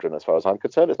a cauldron, as far as I'm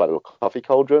concerned. It's my little coffee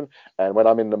cauldron. And when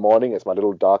I'm in the morning, it's my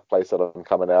little dark place that I'm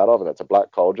coming out of, and it's a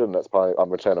black cauldron. And that's probably I'm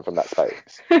returning from that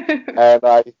space. And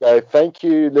I go, thank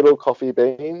you, little coffee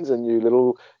beans, and you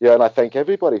little, yeah. And I thank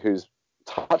everybody who's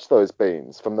touched those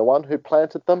beans, from the one who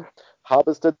planted them,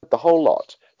 harvested the whole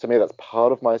lot. To me, that's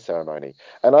part of my ceremony.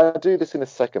 And I do this in a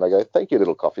second. I go, thank you,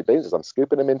 little coffee beans, as I'm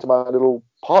scooping them into my little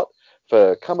pot,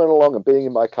 for coming along and being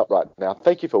in my cup right now.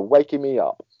 Thank you for waking me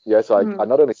up. Yeah, so I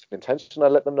not only set intention, I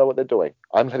let them know what they're doing.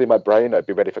 I'm letting my brain know,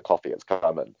 be ready for coffee, it's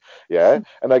coming. Yeah.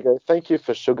 And I go, thank you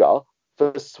for sugar,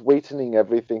 for sweetening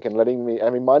everything and letting me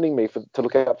and reminding me to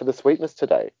look out for the sweetness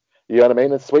today. You know what I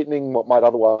mean? And sweetening what might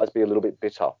otherwise be a little bit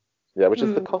bitter. Yeah, which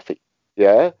is the coffee.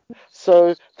 Yeah.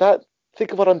 So that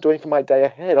think of what I'm doing for my day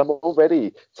ahead. I'm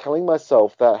already telling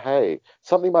myself that, hey,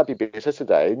 something might be bitter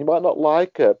today and you might not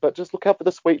like it, but just look out for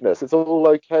the sweetness. It's all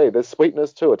okay. There's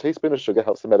sweetness too. A teaspoon of sugar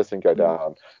helps the medicine go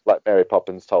down, like Mary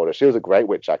Poppins told her. She was a great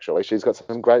witch, actually. She's got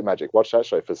some great magic. Watch that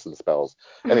show for some spells.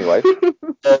 Anyway,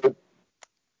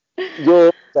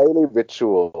 you're daily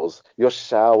rituals. Your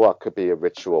shower could be a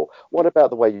ritual. What about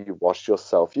the way you wash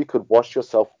yourself? You could wash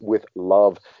yourself with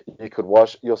love. You could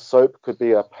wash your soap could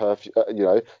be a perfume,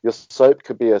 your soap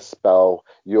could be a spell.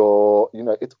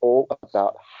 It's all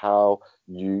about how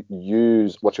you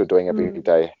use what you're doing every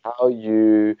day, how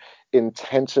you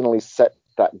intentionally set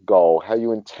that goal, how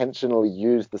you intentionally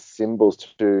use the symbols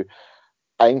to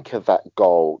anchor that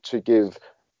goal, to give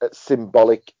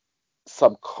symbolic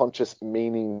subconscious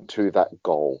meaning to that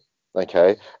goal.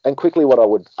 Okay. And quickly, what I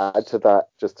would add to that,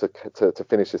 just to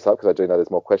finish this up, because I do know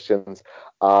there's more questions,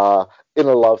 in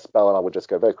a love spell, and I would just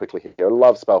go very quickly here, a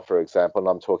love spell, for example, and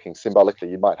I'm talking symbolically,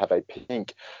 you might have a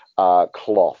pink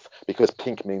cloth, because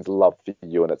pink means love for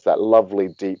you, and it's that lovely,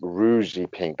 deep,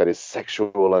 rougey pink that is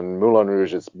sexual, and Moulin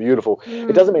Rouge is beautiful.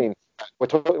 It doesn't mean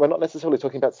we're not necessarily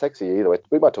talking about sexy either.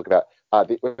 We might talk about,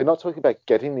 we're not talking about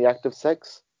getting the act of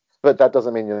sex, but that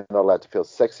doesn't mean you're not allowed to feel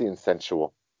sexy and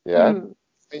sensual. Yeah.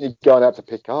 When you're going out to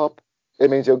pick up, it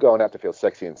means you're going out to feel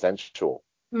sexy and sensual.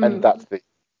 And that's the.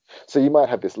 So you might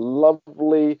have this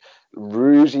lovely,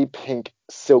 rougey pink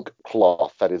silk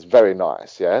cloth that is very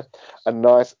nice. Yeah. A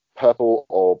nice purple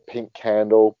or pink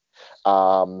candle.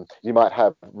 You might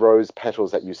have rose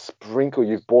petals that you sprinkle.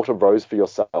 You've bought a rose for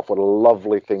yourself. What a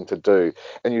lovely thing to do.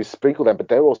 And you sprinkle them, but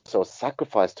they're also a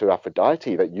sacrifice to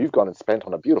Aphrodite that you've gone and spent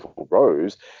on a beautiful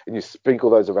rose, and you sprinkle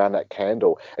those around that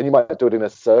candle. And you might do it in a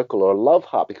circle or a love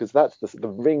heart, because that's the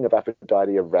ring of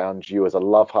Aphrodite around you as a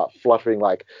love heart fluttering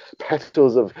like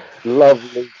petals of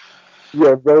lovely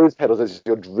rose petals as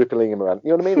you're dripping them around. You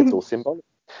know what I mean? It's all symbolic.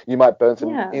 You might burn some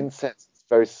incense. It's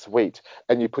very sweet.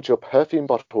 And you put your perfume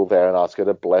bottle there and ask her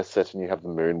to bless it. And you have the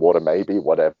moon water, maybe,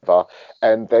 whatever.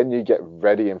 And then you get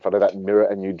ready in front of that mirror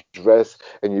and you dress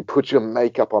and you put your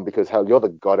makeup on, because hell, you're the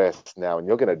goddess now. And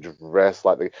you're going to dress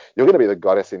like you're going to be the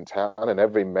goddess in town. And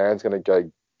every man's going to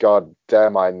go, God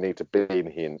damn, I need to be in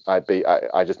here.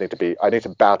 I just need to be, I need to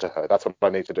bow to her. That's what I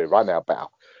need to do right now, bow.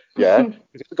 Yeah?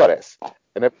 You're the goddess.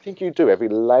 And everything you do, every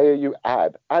layer you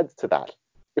add, adds to that.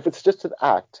 If it's just an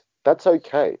act, that's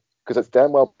okay, because it's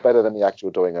damn well better than the act you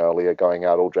were doing earlier, going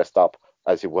out all dressed up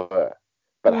as you were.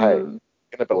 But hey, you're going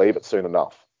to believe it soon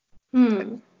enough.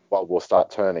 Well, we'll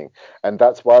start turning. And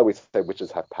that's why we say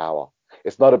witches have power.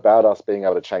 It's not about us being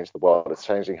able to change the world. It's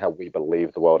changing how we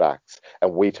believe the world acts,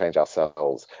 and we change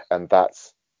ourselves. And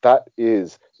that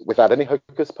is, without any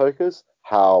hocus pocus,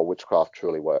 how witchcraft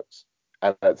truly works.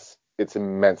 And it's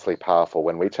immensely powerful.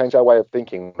 When we change our way of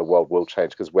thinking, the world will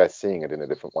change, because we're seeing it in a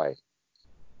different way.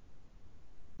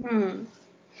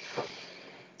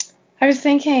 I was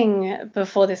thinking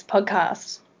before this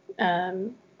podcast,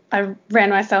 I ran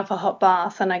myself a hot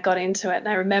bath and I got into it, and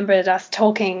I remembered us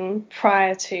talking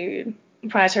prior to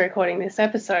recording this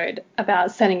episode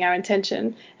about setting our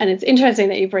intention. And it's interesting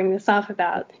that you bring this up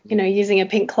about, using a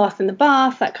pink cloth in the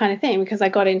bath, that kind of thing, because I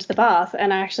got into the bath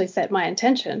and I actually set my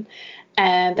intention.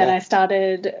 And then I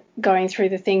started going through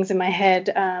the things in my head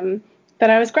that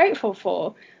I was grateful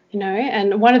for,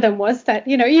 and one of them was that,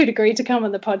 you'd agreed to come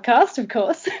on the podcast, of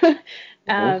course.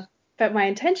 But my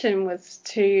intention was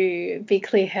to be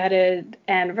clear-headed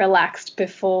and relaxed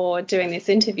before doing this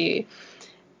interview.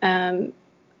 And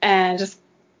just,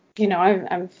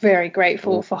 I'm very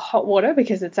grateful for hot water,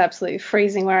 because it's absolutely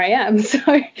freezing where I am. So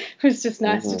it was just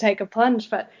nice to take a plunge.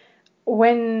 But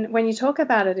when you talk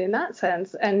about it in that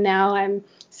sense, and now I'm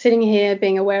sitting here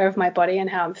being aware of my body and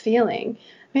how I'm feeling,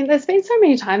 I mean, there's been so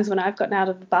many times when I've gotten out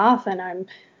of the bath and I'm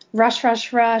rush,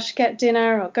 get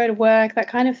dinner or go to work, that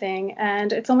kind of thing.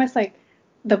 And it's almost like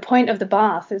the point of the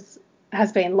bath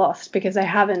has been lost, because I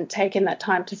haven't taken that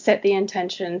time to set the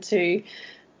intention to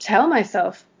tell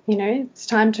myself, it's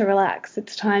time to relax.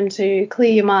 It's time to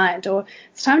clear your mind, or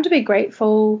it's time to be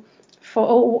grateful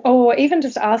for, or even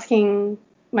just asking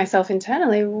myself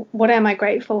internally, what am I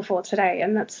grateful for today?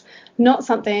 And that's not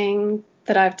something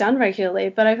that I've done regularly,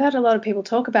 but I've heard a lot of people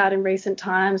talk about in recent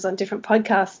times on different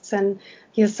podcasts, and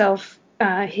yourself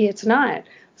here tonight.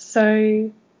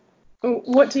 So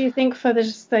what do you think for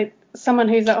someone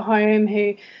who's at home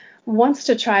who wants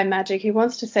to try magic, who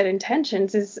wants to set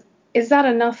intentions? Is that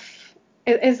enough?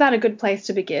 Is that a good place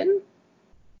to begin?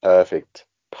 Perfect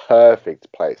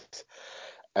place.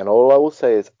 And all I will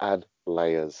say is add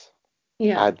layers.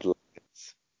 Add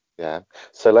layers. Yeah.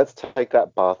 So let's take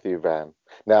that bath you ran.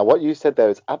 Now, what you said there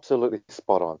is absolutely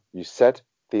spot on. You set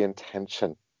the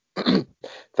intention.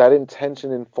 That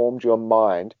intention informed your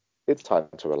mind. It's time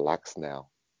to relax now.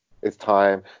 It's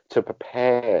time to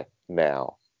prepare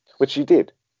now, which you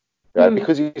did, right?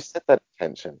 Because you set that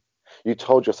intention. You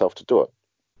told yourself to do it.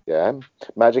 Yeah.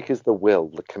 Magic is the will,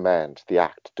 the command, the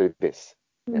act. Do this.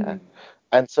 Yeah.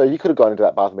 And so you could have gone into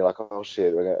that bath and be like, oh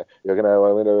shit, and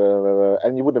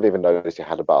you wouldn't have even noticed you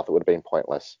had a bath. It would have been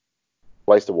pointless.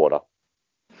 Waste of water.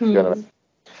 You know what I mean?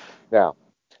 Now,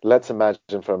 let's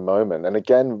imagine for a moment. And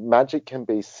again, magic can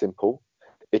be simple.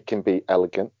 It can be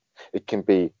elegant. It can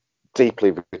be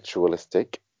deeply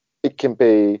ritualistic. It can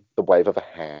be the wave of a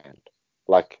hand,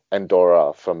 like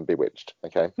Andorra from Bewitched.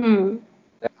 Okay.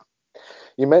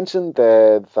 You mentioned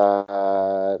there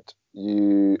that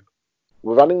you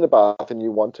were running the bath and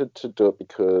you wanted to do it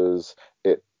because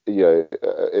it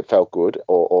felt good,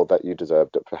 or that you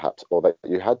deserved it perhaps, or that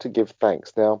you had to give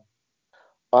thanks. Now,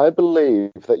 I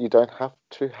believe that you don't have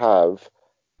to have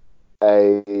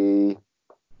a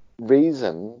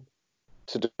reason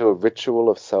to do a ritual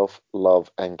of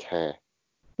self-love and care.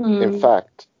 In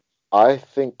fact, I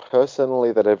think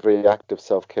personally that every act of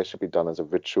self-care should be done as a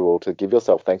ritual to give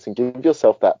yourself thanks and give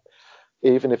yourself that,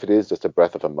 even if it is just a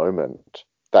breath of a moment,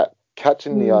 that catch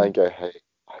in the eye and go, hey,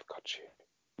 I've got you.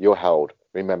 You're held.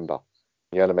 Remember.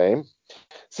 You know what I mean?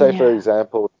 Say, for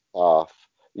example, bath,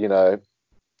 you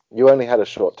only had a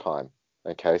short time.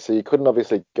 Okay, so you couldn't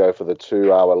obviously go for the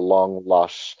 2 hour long,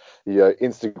 lush,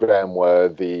 Instagram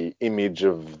worthy image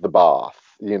of the bath,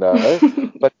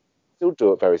 but still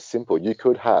do it very simple. You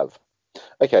could have.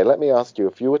 Okay, let me ask you,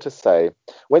 if you were to say,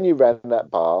 when you ran that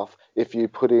bath, if you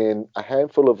put in a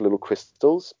handful of little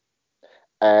crystals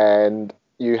and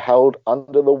you held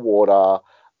under the water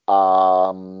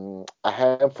a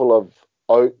handful of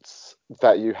oats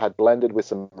that you had blended with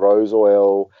some rose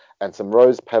oil and some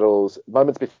rose petals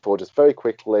moments before, just very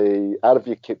quickly out of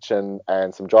your kitchen,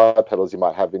 and some dried petals you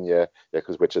might have in your,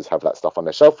 because witches have that stuff on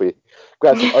their shelf. We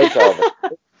grab some oats out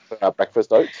of our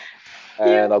breakfast oats,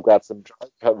 and I'll grab some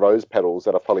dried rose petals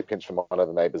that I probably pinched from one of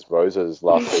the neighbours' roses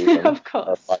last season. Of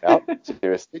course. Right out.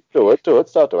 Seriously, do it,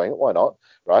 start doing it. Why not?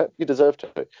 Right? You deserve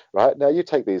to. Right? Now you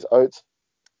take these oats,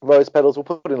 rose petals, we'll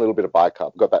put in a little bit of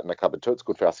bicarb. Got that in the cupboard too. It's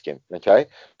good for our skin. Okay?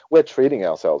 We're treating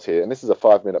ourselves here, and this is a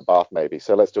 5-minute bath maybe,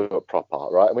 so let's do it proper,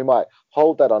 right? And we might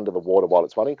hold that under the water while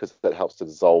it's running because that helps to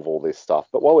dissolve all this stuff.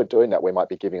 But while we're doing that, we might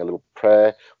be giving a little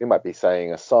prayer. We might be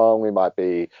saying a song. We might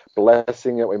be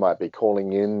blessing it. We might be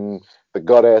calling in the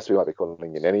goddess. We might be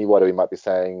calling in anybody. We might be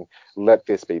saying, let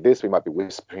this be this. We might be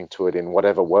whispering to it in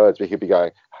whatever words. We could be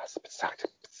going,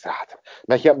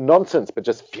 making up nonsense, but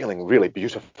just feeling really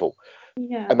beautiful.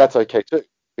 And that's okay too,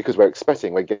 because we're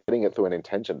getting it through an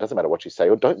intention. It doesn't matter what you say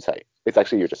or don't say. It's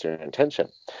actually you're just your intention.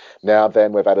 Now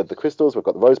then, we've added the crystals, we've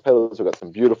got the rose petals, we've got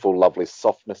some beautiful, lovely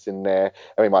softness in there,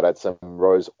 and we might add some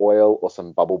rose oil or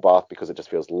some bubble bath because it just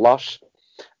feels lush.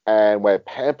 And we're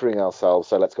pampering ourselves,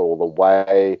 so let's go all the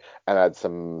way and add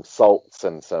some salts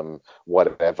and some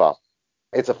whatever.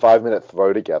 It's a 5-minute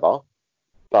throw together,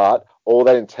 but all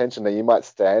that intention that you might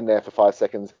stand there for 5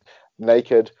 seconds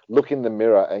naked, look in the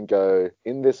mirror and go,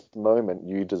 in this moment,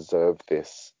 you deserve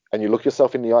this. And you look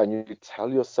yourself in the eye and you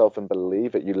tell yourself and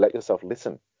believe it. You let yourself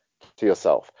listen to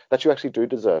yourself that you actually do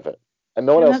deserve it. And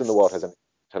no one else in the world has anything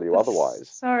to tell you otherwise.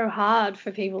 So hard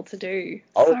for people to do.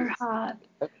 Oh, so hard.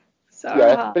 So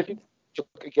yeah, hard. but if you,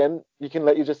 again, you can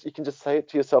just say it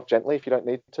to yourself gently if you don't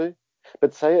need to.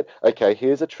 But say it, okay,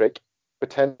 here's a trick.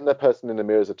 Pretend the person in the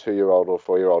mirror is a 2-year-old or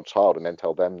 4-year-old child and then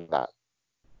tell them that.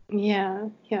 Yeah.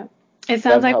 It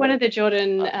sounds like one of the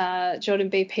Jordan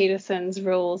B. Peterson's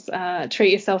rules.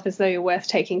 Treat yourself as though you're worth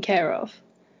taking care of.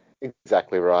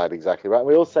 Exactly right.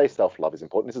 We all say self-love is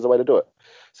important. This is the way to do it.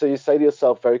 So you say to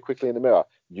yourself very quickly in the mirror,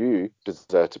 you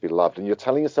deserve to be loved. And you're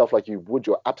telling yourself like you would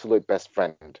your absolute best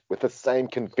friend with the same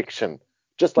conviction,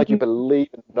 just like you believe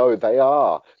and know they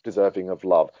are deserving of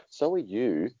love. So are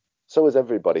you. So is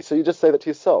everybody. So you just say that to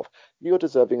yourself. You're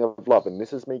deserving of love, and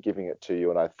this is me giving it to you.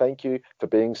 And I thank you for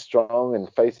being strong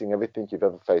and facing everything you've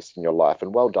ever faced in your life.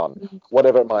 And well done.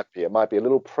 Whatever it might be. It might be a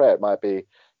little prayer. It might be,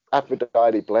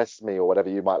 Aphrodite bless me, or whatever.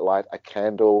 You might light a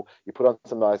candle, you put on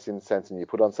some nice incense and you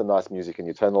put on some nice music and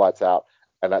you turn the lights out,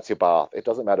 and that's your bath. It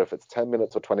doesn't matter if it's 10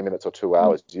 minutes or 20 minutes or 2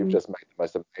 hours. You've just made the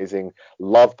most amazing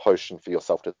love potion for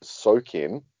yourself to soak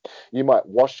in. You might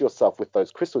wash yourself with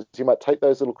those crystals. You might take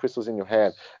those little crystals in your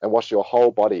hand and wash your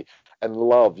whole body and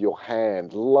love your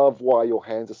hand. Love why your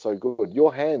hands are so good.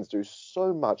 Your hands do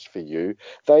so much for you.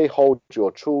 They hold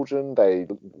your children. They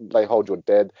hold your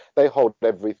dead. They hold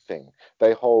everything.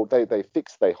 They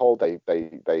fix, they hold, they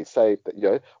say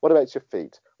that, what about your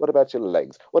feet? What about your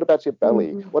legs? What about your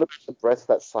belly? What about the breasts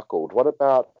that suckled? What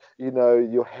about,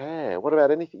 your hair? What about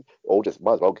anything? Or just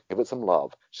might as well give it some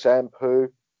love.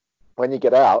 Shampoo. When you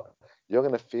get out, you're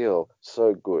going to feel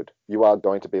so good. You are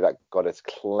going to be that goddess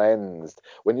cleansed.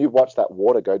 When you watch that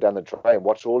water go down the drain,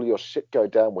 watch all your shit go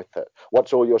down with it.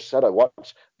 Watch all your shadow.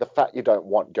 Watch the fat you don't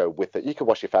want go with it. You can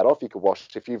wash your fat off. You can wash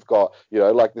if you've got,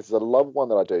 like this is a love one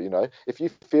that I do, if you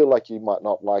feel like you might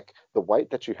not like the weight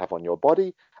that you have on your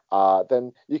body,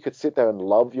 then you could sit there and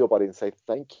love your body and say,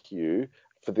 thank you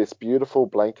for this beautiful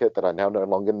blanket that I now no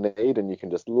longer need, and you can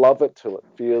just love it till it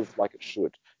feels like it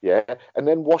should. Yeah. And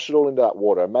then wash it all into that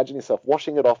water. Imagine yourself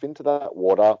washing it off into that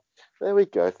water. There we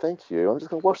go. Thank you. I'm just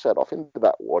going to wash that off into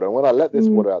that water. And when I let this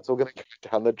water out, it's all going to go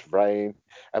down the drain,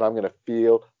 and I'm going to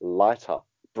feel lighter,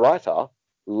 brighter,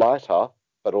 lighter,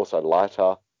 but also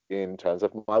lighter in terms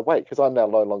of my weight, because I'm now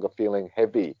no longer feeling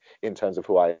heavy in terms of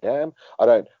who I am. I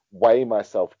don't weigh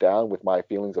myself down with my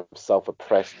feelings of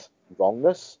self-oppressed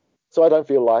wrongness. So I don't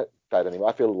feel like that anymore.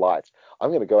 I feel light. I'm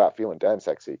going to go out feeling damn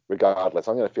sexy, regardless.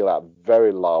 I'm going to feel out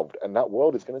very loved, and that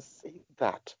world is going to see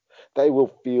that. They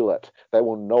will feel it. They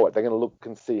will know it. They're going to look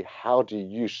and see, how do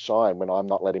you shine when I'm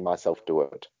not letting myself do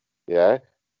it? Yeah,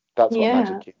 that's what Yeah.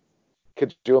 magic is.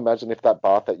 Could you imagine if that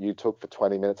bath that you took for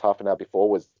 20 minutes, half an hour before,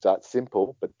 was that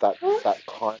simple, but that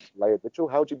kind of layered ritual?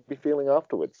 How would you be feeling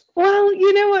afterwards? Well,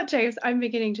 you know what, James? I'm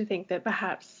beginning to think that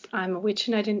perhaps I'm a witch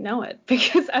and I didn't know it,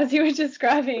 because as you were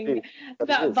describing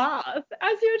that bath,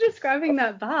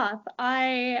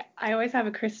 I always have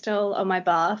a crystal on my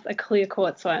bath, a clear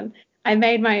quartz one. I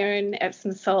made my own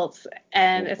Epsom salts,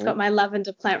 and it's got my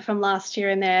lavender plant from last year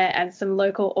in there, and some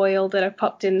local oil that I've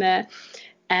popped in there.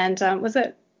 And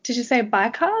did you say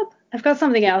bicarb? I've got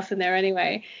something else in there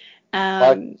anyway.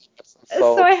 Um,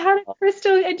 so I had a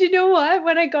crystal, and you know what?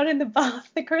 When I got in the bath,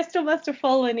 the crystal must have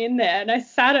fallen in there, and I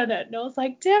sat on it, and I was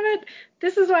like, damn it,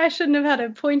 this is why I shouldn't have had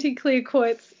a pointy clear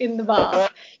quartz in the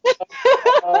bath.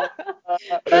 But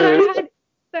I had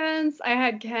incense, I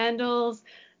had candles,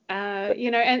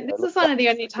 and this was one of the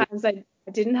only times I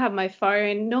didn't have my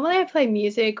phone. Normally I play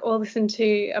music or listen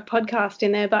to a podcast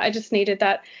in there, but I just needed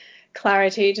that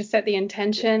clarity to set the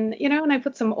intention, and I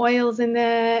put some oils in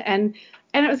there, and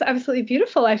it was absolutely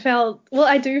beautiful.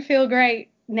 I do feel great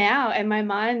now, and my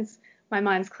mind's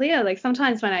clear. Like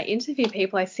sometimes when I interview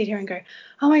people, I sit here and go,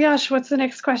 oh my gosh, what's the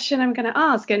next question I'm going to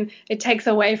ask? And it takes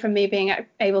away from me being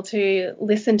able to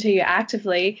listen to you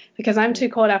actively, because I'm too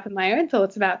caught up in my own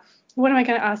thoughts about what am I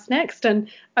going to ask next? And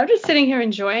I'm just sitting here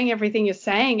enjoying everything you're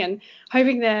saying, and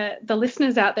hoping that the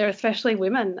listeners out there, especially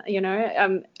women,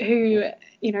 who,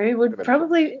 would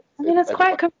probably, it's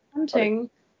quite confronting.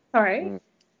 Sorry.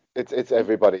 It's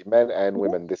everybody, men and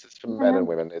women. This is for men and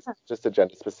women. It's just a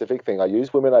gender specific thing. I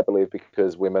use women, I believe,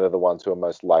 because women are the ones who are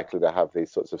most likely to have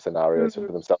these sorts of scenarios for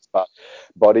themselves. But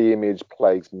body image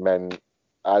plagues men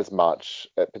as much,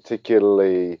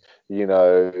 particularly,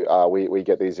 we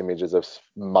get these images of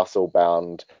muscle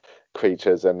bound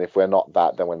creatures, and if we're not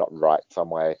that, then we're not right some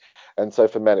way. And so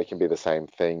for men, it can be the same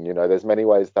thing. There's many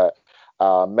ways that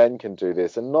men can do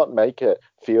this and not make it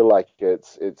feel like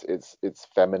it's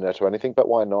feminine or anything, but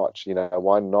why not?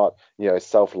 Why not?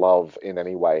 Self-love in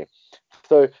any way.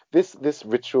 So this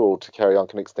ritual to carry on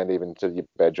can extend even to your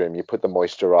bedroom. You put the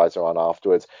moisturizer on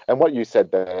afterwards, and what you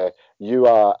said there, you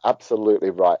are absolutely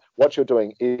right. What you're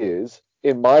doing is,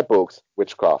 in my books,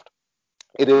 witchcraft.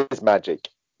 It is magic.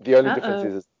 The only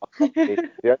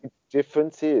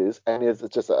difference is and it's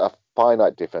just a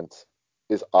finite difference,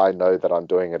 is I know that I'm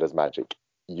doing it as magic.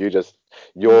 If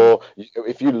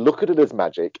you look at it as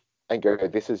magic and go,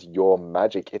 this is your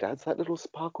magic, it adds that little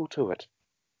sparkle to it.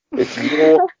 It's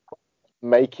your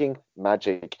making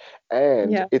magic,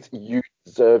 and it's you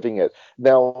deserving it.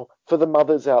 Now, for the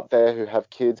mothers out there who have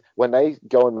kids, when they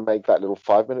go and make that little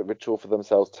 5-minute ritual for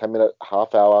themselves, 10-minute,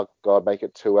 half hour, God, make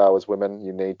it 2 hours, women,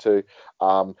 you need to,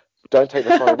 don't take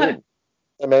the phone in.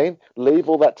 Leave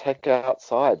all that tech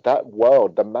outside. That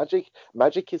world, the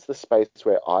magic is the space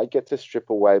where I get to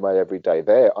strip away my everyday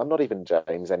there. I'm not even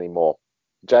James anymore.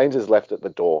 James is left at the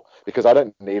door because I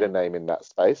don't need a name in that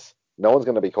space. No one's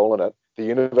going to be calling it. The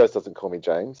universe doesn't call me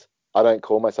James. I don't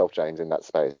call myself James in that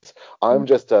space. I'm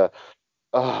just I'm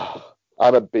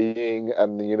a being,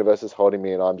 and the universe is holding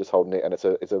me, and I'm just holding it, and it's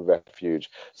a refuge.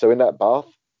 So in that bath,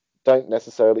 you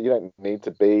don't need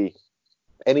to be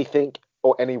anything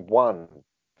or anyone.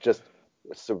 Just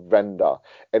surrender.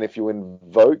 And if you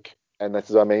invoke, and this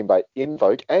is what I mean by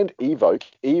invoke and evoke,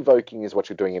 evoking is what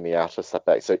you're doing in the outer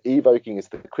space. So evoking is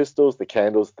the crystals, the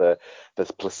candles, the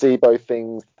placebo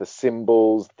things, the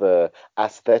symbols, the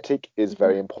aesthetic is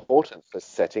very important for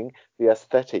setting the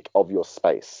aesthetic of your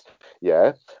space.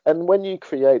 Yeah. And when you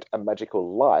create a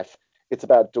magical life, it's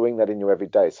about doing that in your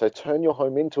everyday. So turn your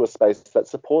home into a space that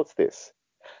supports this.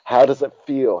 How does it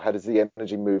feel? How does the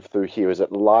energy move through here? Is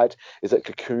it light? Is it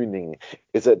cocooning?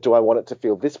 Do I want it to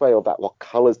feel this way or that? What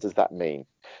colors does that mean?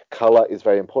 Color is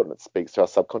very important. It speaks to our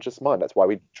subconscious mind. That's why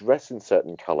we dress in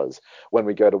certain colors. When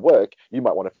we go to work, you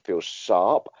might want to feel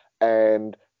sharp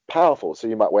and powerful. So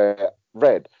you might wear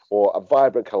red or a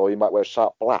vibrant color, or you might wear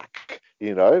sharp black,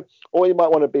 or you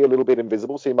might want to be a little bit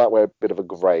invisible. So you might wear a bit of a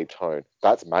gray tone.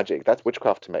 That's magic. That's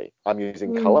witchcraft to me. I'm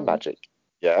using color magic.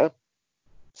 Yeah.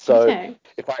 So Okay.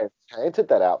 if I enchanted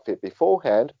that outfit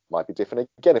beforehand, might be different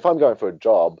again. If I'm going for a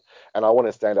job and I want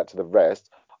to stand out to the rest,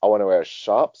 I want to wear a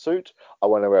sharp suit. I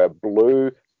want to wear a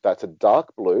blue that's a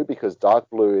dark blue, because dark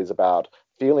blue is about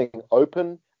feeling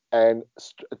open. And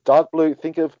dark blue,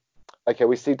 okay,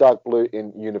 we see dark blue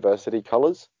in university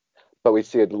colors, but we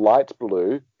see a light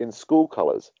blue in school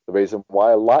colors. The reason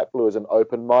why light blue is an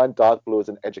open mind, dark blue is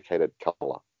an educated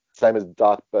color. Same as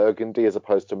dark burgundy as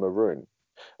opposed to maroon.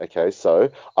 Okay, so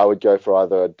I would go for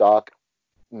either a dark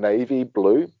navy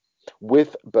blue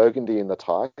with burgundy in the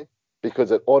tie,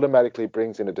 because it automatically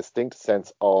brings in a distinct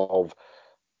sense of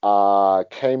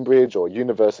Cambridge or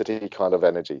university kind of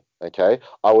energy. Okay,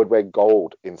 I would wear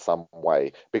gold in some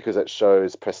way because it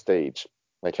shows prestige.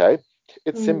 Okay,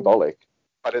 it's symbolic,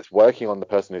 but it's working on the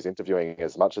person who's interviewing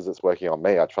as much as it's working on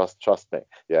me. I trust me.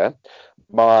 Yeah,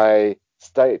 my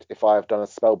state, if I've done a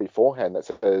spell beforehand that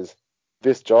says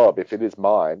this job, if it is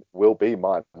mine, will be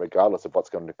mine, regardless of what's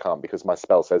going to come, because my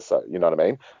spell says so. You know what I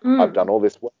mean? I've done all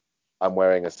this work. I'm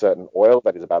wearing a certain oil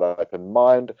that is about an open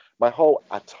mind. My whole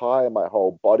attire, my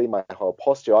whole body, my whole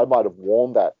posture, I might have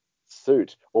worn that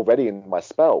suit already in my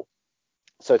spell.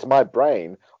 So to my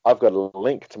brain, I've got a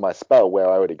link to my spell where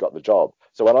I already got the job.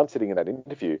 So when I'm sitting in that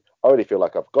interview, I already feel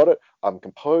like I've got it. I'm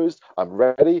composed. I'm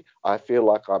ready. I feel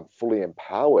like I'm fully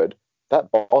empowered.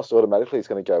 That boss automatically is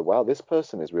going to go, wow, this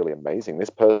person is really amazing. This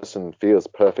person feels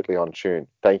perfectly on tune.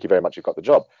 Thank you very much. You've got the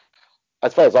job.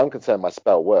 As far as I'm concerned, my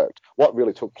spell worked. What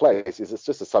really took place is it's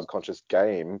just a subconscious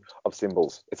game of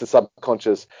symbols. It's a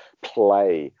subconscious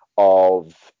play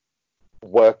of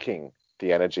working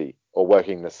the energy or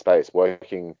working the space,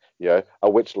 a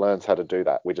witch learns how to do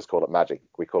that. We just call it magic.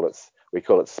 We call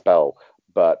it spell.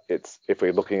 But if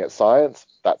we're looking at science,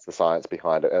 that's the science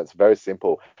behind it. And it's very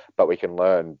simple, but we can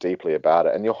learn deeply about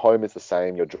it. And your home is the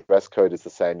same, your dress code is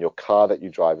the same, your car that you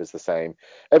drive is the same.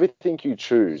 Everything you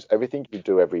choose, everything you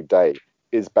do every day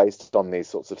is based on these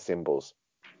sorts of symbols.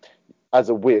 As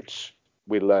a witch,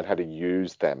 we learn how to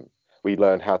use them. We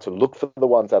learn how to look for the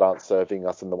ones that aren't serving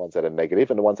us and the ones that are negative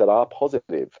and the ones that are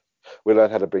positive. We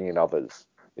learn how to bring in others.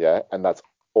 Yeah. And that's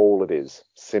all it is.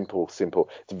 Simple, simple.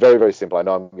 It's very, very simple. I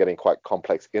know I'm getting quite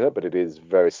complex in it, but it is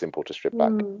very simple to strip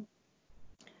back.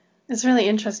 It's really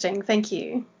interesting. Thank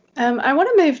you. I want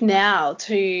to move now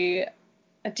to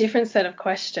a different set of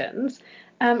questions.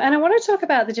 And I want to talk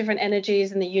about the different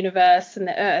energies in the universe and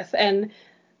the earth. And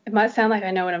it might sound like I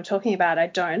know what I'm talking about. I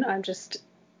don't. I'm just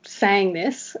saying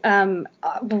this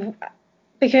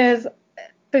because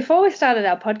before we started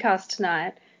our podcast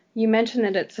tonight, you mentioned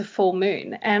that it's a full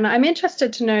moon. And I'm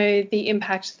interested to know the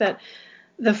impact that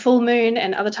the full moon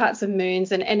and other types of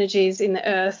moons and energies in the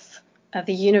earth,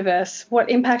 the universe, what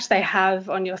impact they have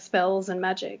on your spells and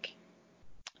magic.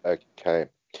 Okay.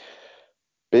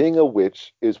 Being a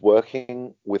witch is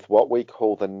working with what we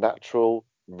call the natural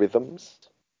rhythms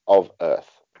of Earth.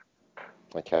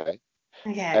 Okay.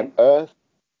 And Okay. Earth,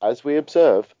 as we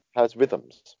observe, has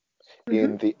rhythms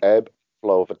in the ebb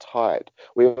flow of a tide.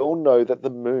 We all know that the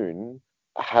moon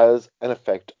has an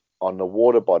effect on the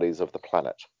water bodies of the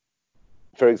planet.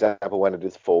 For example, when it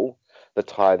is full, the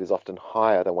tide is often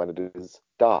higher than when it is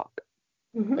dark.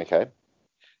 Okay.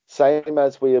 Same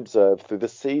as we observe through the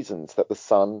seasons that the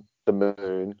sun, the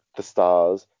moon, the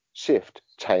stars shift,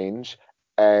 change,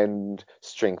 and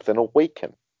strengthen or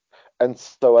weaken. And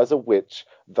so, as a witch,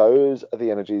 those are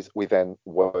the energies we then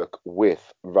work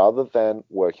with rather than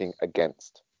working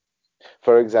against.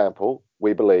 For example,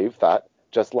 we believe that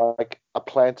just like a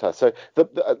planter. So,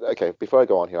 okay, before I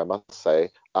go on here, I must say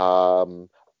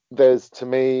there's to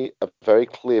me a very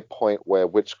clear point where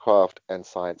witchcraft and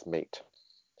science meet.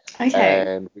 Okay.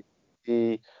 And we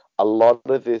see a lot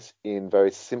of this in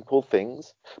very simple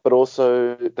things, but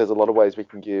also there's a lot of ways we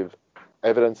can give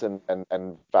evidence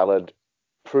and valid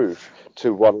proof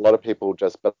to what a lot of people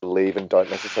just believe and don't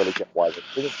necessarily get why they're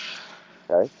doing it.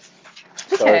 Okay.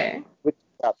 So Okay. witches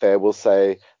out there will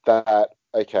say that,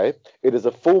 okay, it is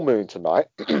a full moon tonight.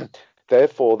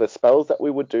 Therefore, the spells that we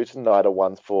would do tonight are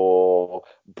ones for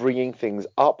bringing things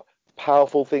up,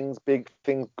 powerful things, big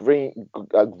things,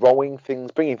 growing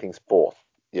things, bringing things forth.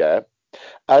 Yeah.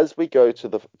 As we go to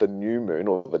the new moon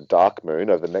or the dark moon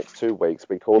over the next 2 weeks,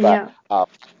 we call that Yeah.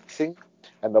 fixing.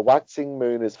 And the waxing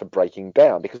moon is for breaking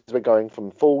down, because we're going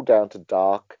from full down to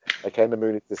dark. Okay, and the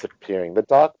moon is disappearing. The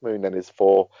dark moon then is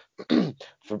for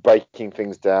for breaking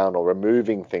things down or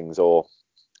removing things, or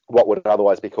what would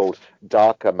otherwise be called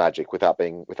darker magic, without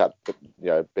being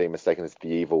mistaken as the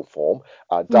evil form.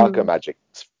 Darker Mm. magic,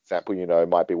 for example,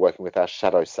 might be working with our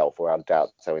shadow self or our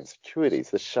doubts, our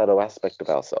insecurities, the shadow aspect of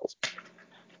ourselves.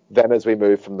 Then as we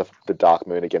move from the dark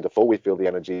moon again to full, we feel the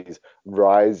energies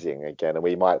rising again, and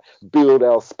we might build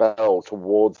our spell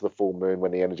towards the full moon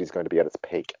when the energy is going to be at its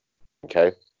peak.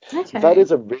 Okay? That Okay.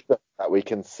 is a rhythm that we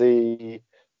can see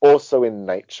also in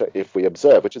nature if we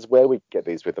observe, which is where we get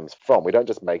these rhythms from. We don't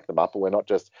just make them up, and we're not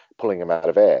just pulling them out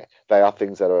of air. They are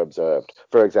things that are observed.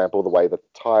 For example, the way the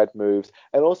tide moves,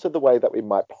 and also the way that we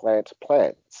might plant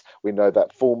plants. We know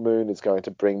that full moon is going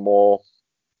to bring more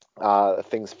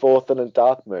things forth than a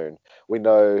dark moon. We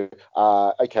know,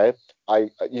 okay,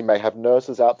 you may have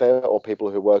nurses out there or people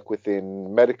who work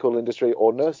within medical industry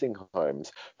or nursing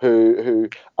homes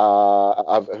which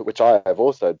I have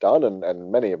also done,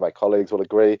 and many of my colleagues will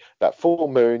agree that full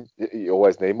moon, you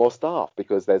always need more staff,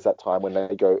 because there's that time when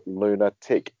they go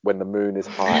lunatic, when the moon is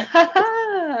high.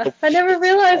 I never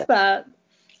realized that.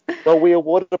 Well, we are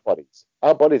water bodies.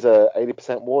 Our bodies are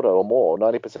 80% water or more,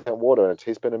 90% water, and a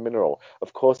teaspoon of mineral.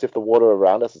 Of course, if the water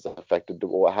around us is affected,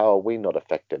 well, how are we not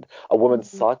affected? A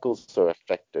woman's Mm. cycles are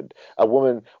affected. A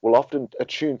woman will often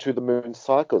attune to the moon's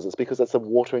cycles. It's because that's the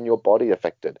water in your body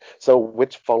affected. So,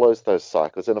 which follows those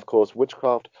cycles? And of course,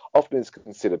 witchcraft often is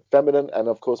considered feminine. And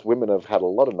of course, women have had a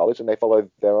lot of knowledge, and they follow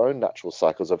their own natural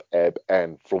cycles of ebb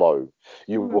and flow.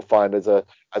 You Mm. will find as a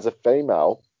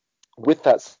female, with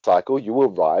that cycle, you will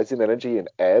rise in energy and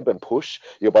ebb and push.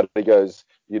 Your body goes,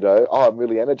 oh, I'm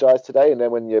really energized today. And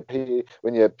then when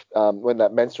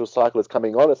that menstrual cycle is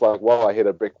coming on, it's like, wow, I hit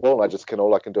a brick wall, and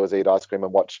all I can do is eat ice cream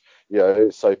and watch,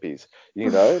 soapies.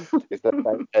 It's that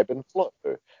same ebb and flow.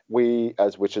 We,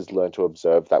 as witches, learn to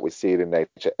observe that. We see it in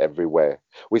nature everywhere.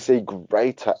 We see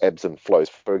greater ebbs and flows.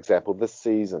 For example, the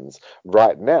seasons.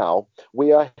 Right now,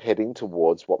 we are heading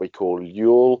towards what we call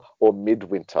Yule or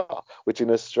midwinter, which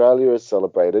in Australia is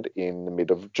celebrated in the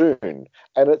mid of June.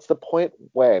 And it's the point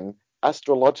when,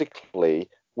 astrologically,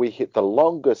 we hit the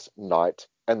longest night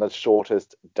and the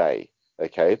shortest day.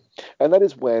 Okay. And that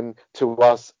is when, to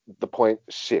us, the point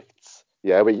shifts.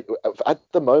 Yeah, at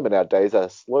the moment, our days are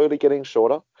slowly getting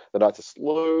shorter, the nights are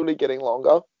slowly getting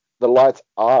longer. The lights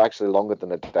are actually longer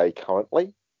than a day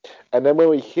currently. And then when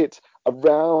we hit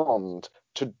around,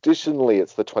 traditionally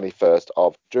it's the 21st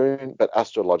of June, but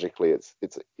astrologically it's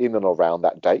in and around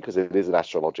that date, because it is an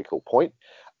astrological point.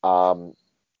 Um,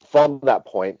 from that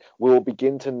point, we will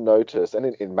begin to notice, and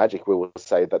in magic, we will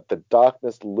say that the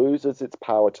darkness loses its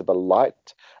power to the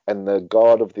light, and the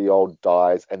god of the old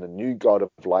dies, and the new god of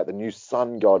light, the new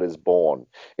sun god, is born.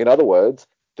 In other words,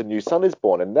 the new sun is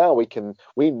born, and now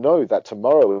we know that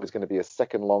tomorrow is going to be a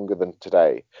second longer than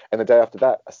today, and the day after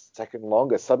that a second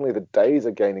longer. Suddenly the days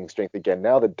are gaining strength again.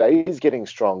 Now the day is getting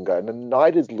stronger, and the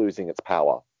night is losing its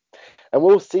power. And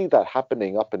we'll see that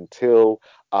happening up until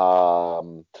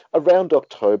around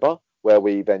October, where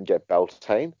we then get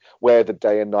Beltane, where the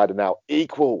day and night are now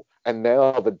equal. And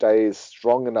now the day is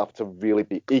strong enough to really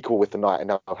be equal with the night, and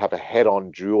now have a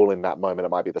head-on duel in that moment. It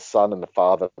might be the son and the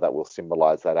father that will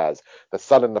symbolize that, as the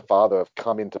son and the father have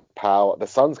come into power. The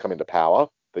son's come into power.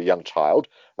 The young child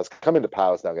has come into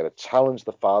power, is now going to challenge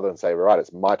the father and say, right,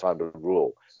 it's my time to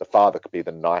rule. The father could be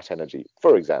the night energy,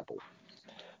 for example.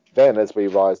 Then, as we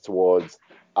rise towards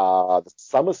the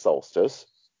summer solstice,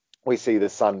 we see the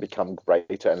sun become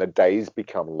greater and the days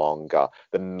become longer.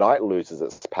 The night loses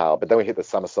its power, but then we hit the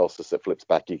summer solstice, it flips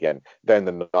back again. Then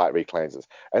the night reclaims us.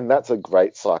 And that's a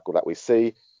great cycle that we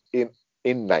see in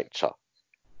nature.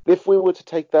 If we were to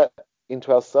take that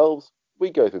into ourselves, we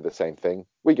go through the same thing.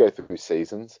 We go through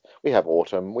seasons. We have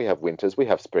autumn, we have winters, we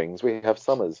have springs, we have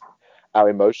summers. Our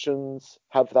emotions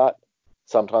have that.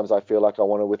 Sometimes I feel like I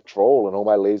want to withdraw and all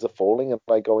my leaves are falling and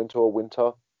I go into a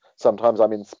winter. Sometimes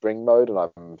I'm in spring mode and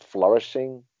I'm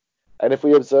flourishing. And if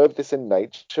we observe this in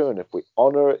nature, and if we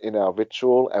honor it in our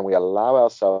ritual, and we allow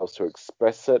ourselves to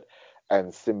express it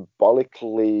and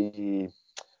symbolically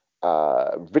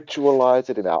ritualize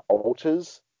it in our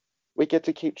altars, we get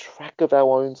to keep track of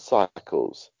our own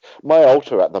cycles. My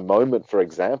altar at the moment, for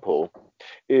example,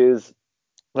 is,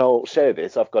 I'll share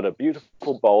this. I've got a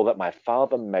beautiful bowl that my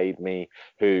father made me,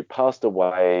 who passed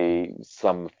away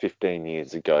some 15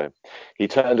 years ago. He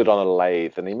turned it on a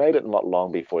lathe, and he made it not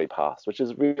long before he passed, which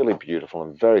is really beautiful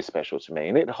and very special to me.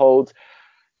 And it holds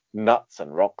nuts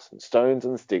and rocks and stones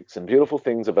and sticks and beautiful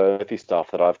things of earthy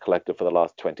stuff that I've collected for the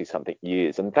last 20 something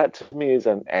years. And that to me is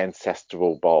an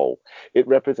ancestral bowl. It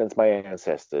represents my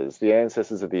ancestors, the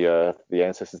ancestors of the earth, the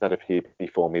ancestors that have here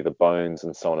before me, the bones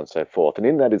and so on and so forth. And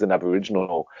in that is an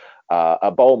Aboriginal,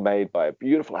 a bowl made by a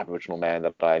beautiful Aboriginal man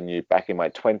that I knew back in my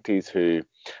 20s who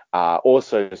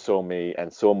also saw me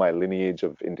and saw my lineage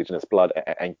of Indigenous blood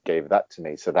and gave that to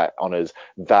me. So that honors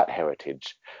that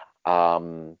heritage.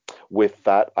 With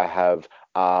that, I have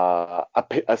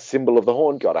a symbol of the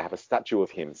horn god. I have a statue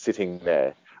of him sitting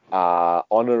there,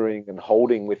 honoring and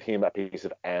holding with him a piece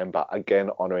of amber, again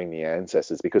honoring the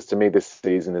ancestors, because to me this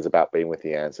season is about being with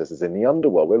the ancestors in the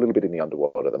underworld. We're a little bit in the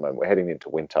underworld at the moment. We're heading into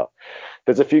winter.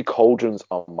 There's a few cauldrons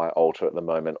on my altar at the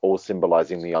moment, all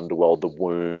symbolizing the underworld, the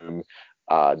womb,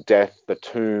 death, the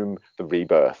tomb, the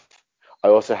rebirth. I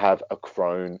also have a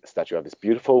crone statue of this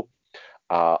beautiful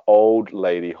old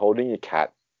lady holding a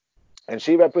cat, and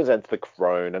she represents the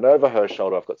crone. And over her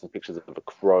shoulder, I've got some pictures of a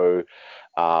crow.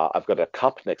 I've got a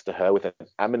cup next to her with an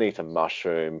amanita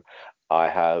mushroom. I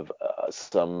have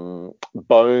some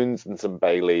bones and some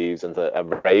bay leaves and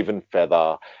a raven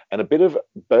feather and a bit of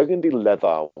burgundy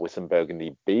leather with some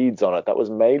burgundy beads on it that was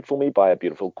made for me by a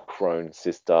beautiful crone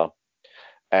sister.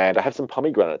 And I have some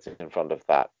pomegranates in front of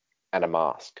that and a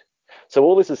mask. So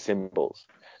all this is symbols.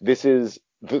 This is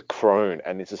the crone,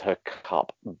 and this is her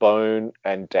cup. Bone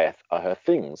and death are her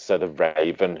things. So the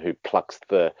raven who plucks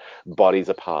the bodies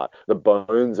apart, the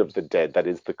bones of the dead, that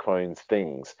is the crone's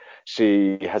things.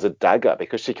 She has a dagger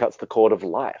because she cuts the cord of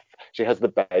life. She has the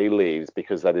bay leaves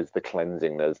because that is the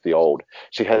cleansing, there's the old.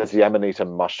 She has the amanita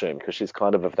mushroom because she's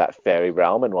kind of that fairy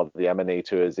realm, and while the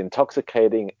amanita is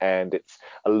intoxicating and it's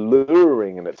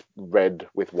alluring and it's red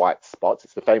with white spots,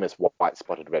 it's the famous white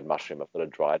spotted red mushroom. I've got a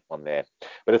dried one there,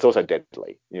 but it's also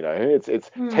deadly.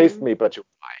 It's taste me but you'll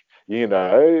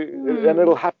die, and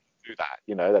it'll have to do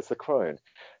that. That's the crone.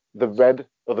 The red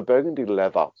or the burgundy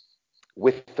leather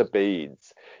with the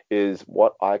beads is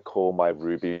what I call my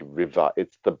ruby river.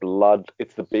 It's the blood,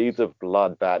 it's the beads of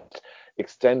blood that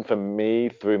extend from me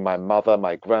through my mother,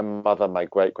 my grandmother, my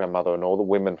great grandmother, and all the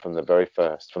women from the very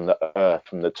first, from the earth,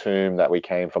 from the tomb that we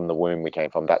came from, the womb we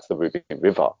came from. That's the ruby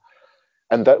river.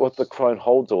 And that what the crone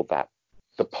holds all that.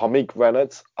 The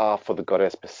pomegranates are for the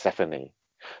goddess Persephone,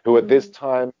 who at this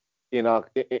time in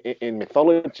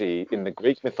mythology, in the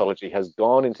Greek mythology, has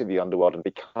gone into the underworld and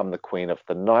become the queen of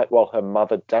the night, while her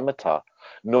mother Demeter,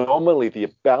 normally the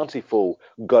bountiful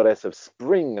goddess of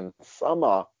spring and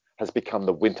summer, has become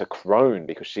the winter crone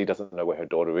because she doesn't know where her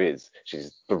daughter is.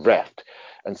 She's bereft.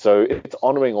 And so it's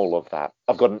honoring all of that.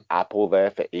 I've got an apple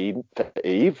there for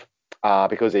Eve,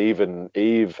 because Eve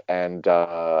and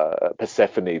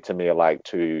Persephone to me are like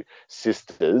two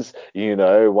sisters.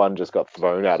 One just got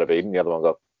thrown out of Eden, the other one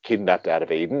got kidnapped out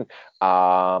of Eden.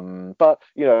 But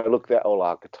look, they're all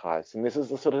archetypes, and this is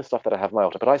the sort of stuff that I have on my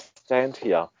altar. But I stand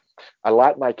here, I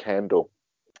light my candle.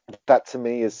 That to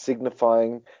me is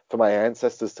signifying for my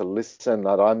ancestors to listen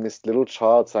that I'm this little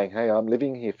child saying, hey, I'm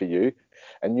living here for you,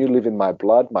 and you live in my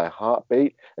blood, my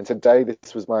heartbeat. And today,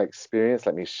 this was my experience.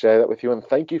 Let me share that with you. And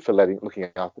thank you for looking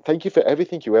after. Thank you for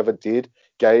everything you ever did,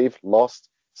 gave, lost,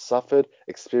 suffered,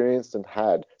 experienced, and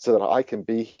had, so that I can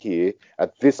be here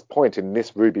at this point in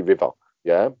this Ruby River.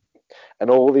 Yeah. And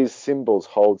all these symbols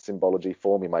hold symbology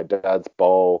for me. My dad's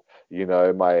bowl,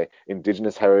 my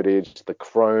indigenous heritage, the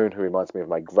crone who reminds me of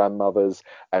my grandmother's,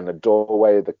 and the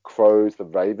doorway, the crows, the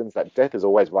ravens. That death is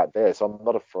always right there. So I'm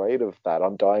not afraid of that.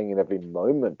 I'm dying in every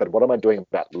moment. But what am I doing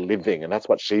about living? And that's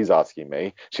what she's asking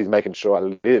me. She's making sure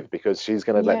I live because she's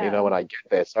going to let me know when I get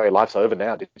there. Sorry, life's over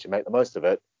now. Did you make the most of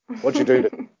it? What'd you do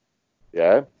to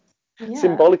yeah?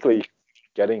 Symbolically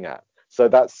getting at. So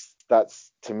that's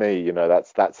to me,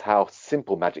 that's how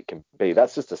simple magic can be.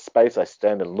 That's just a space I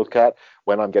stand and look at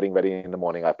when I'm getting ready in the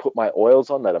morning. I put my oils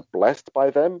on that are blessed by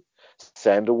them.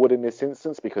 Sandalwood in this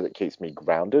instance because it keeps me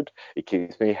grounded, it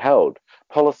keeps me held.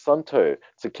 Palo Santo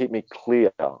to keep me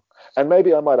clear. And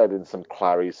maybe I might add in some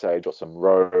clary sage or some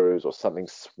rose or something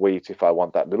sweet if I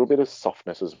want that little bit of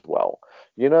softness as well.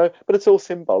 But it's all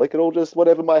symbolic. It all just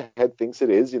whatever my head thinks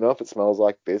it is. If it smells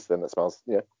like this, then it smells,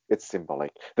 it's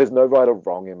symbolic. There's no right or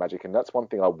wrong in magic. And that's one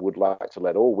thing I would like to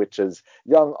let all witches,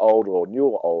 young, old, or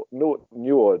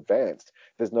new or advanced,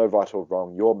 there's no right or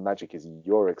wrong. Your magic is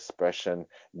your expression,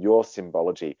 your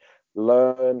symbology.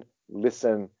 Learn,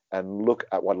 listen, and look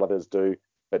at what others do,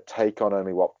 but take on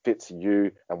only what fits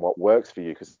you and what works for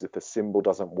you. Because if the symbol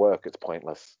doesn't work, it's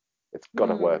pointless. It's got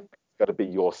to work. It's got to be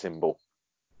your symbol.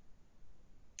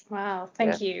 Wow,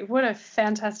 thank you. What a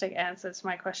fantastic answer to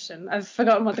my question. I've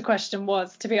forgotten what the question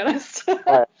was, to be honest.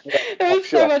 There was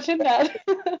so much in that.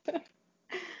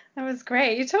 That was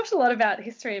great. You talked a lot about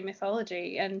history and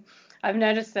mythology, and I've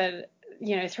noticed that,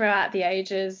 throughout the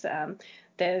ages,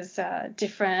 there's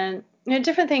different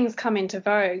things come into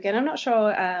vogue, and I'm not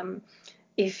sure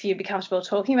if you'd be comfortable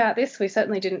talking about this. We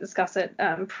certainly didn't discuss it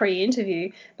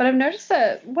pre-interview, but I've noticed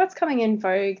that what's coming in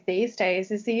vogue these days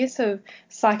is the use of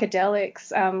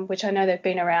psychedelics, which I know they've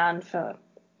been around for,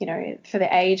 for the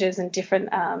ages and different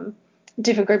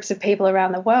groups of people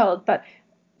around the world, but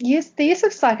the use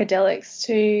of psychedelics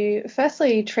to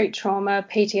firstly treat trauma,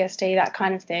 PTSD, that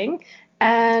kind of thing,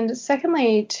 and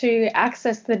secondly to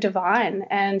access the divine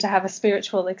and to have a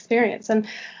spiritual experience. And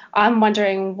I'm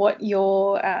wondering what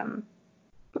your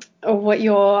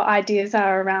ideas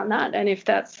are around that, and if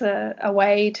that's a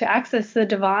way to access the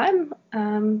divine,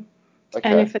 and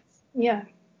Okay. if it's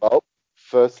Well,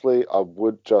 firstly, I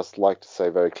would just like to say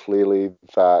very clearly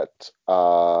that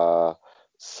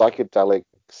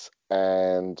psychedelics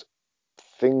and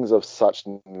things of such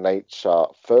nature,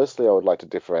 firstly, I would like to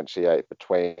differentiate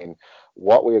between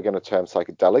what we are going to term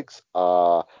psychedelics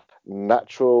are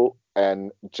natural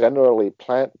and generally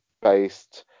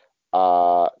plant-based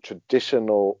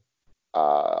traditional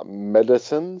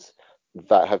medicines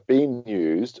that have been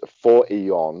used for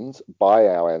eons by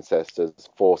our ancestors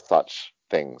for such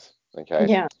things. Okay.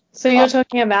 yeah. So Uh, you're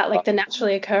talking about like the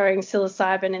naturally occurring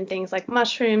psilocybin and things like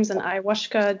mushrooms and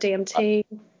ayahuasca, DMT.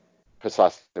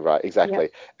 Precisely right. Yeah. Exactly.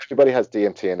 Everybody has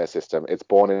DMT in their system. It's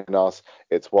born in us.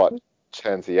 It's what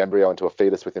turns the embryo into a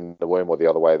fetus within the womb, or the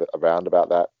other way around about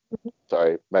that.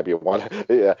 Sorry, maybe one.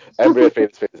 Yeah, embryo,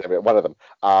 fetus, embryo. One of them.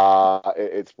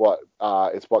 It's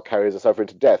what carries us over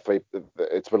into death.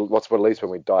 What's released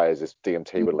when we die is this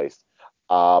DMT release.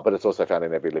 But it's also found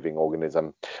in every living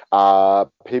organism.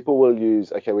 People will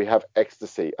use. Okay, we have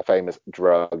ecstasy, a famous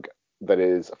drug that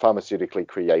is pharmaceutically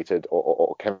created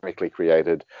or chemically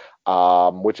created,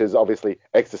 which is obviously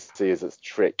ecstasy is its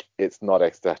trick. It's not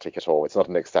ecstatic at all. It's not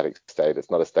an ecstatic state. It's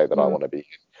not a state that I Mm. want to be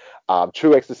in.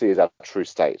 True ecstasy is our true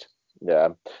state. Yeah,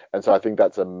 and so I think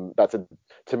that's a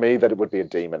to me that it would be a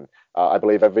demon. I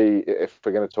believe if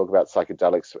we're going to talk about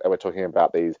psychedelics and we're talking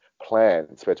about these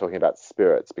plants, we're talking about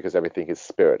spirits because everything is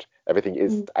spirit. Everything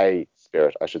is Mm. a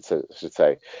spirit, I should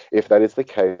say. If that is the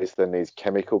case, then these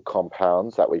chemical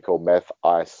compounds that we call meth,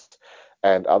 ice,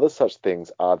 and other such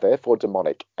things are therefore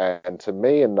demonic. And to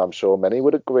me, and I'm sure many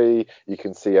would agree, you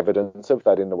can see evidence of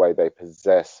that in the way they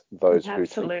possess those who take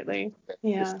Absolutely. the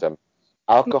Yeah. system.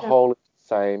 Yeah. Alcohol is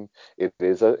the same.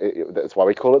 That's why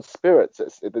we call it spirits.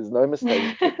 There's no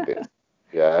mistaking this.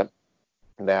 Yeah.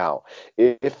 Now,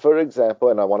 if, for example,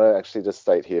 and I want to actually just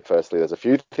state here firstly, there's a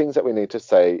few things that we need to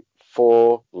say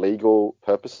for legal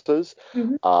purposes.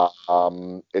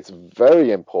 Mhm. It's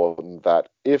very important that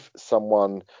if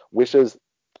someone wishes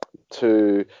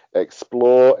to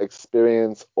explore,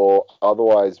 experience, or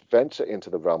otherwise venture into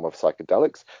the realm of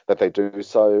psychedelics, that they do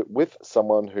so with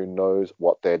someone who knows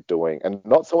what they're doing, and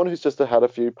not someone who's just had a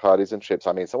few parties and trips.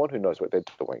 I mean, someone who knows what they're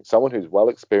doing, someone who's well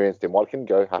experienced in what can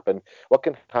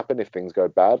happen if things go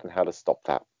bad, and how to stop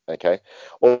that. Okay.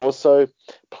 Also,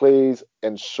 please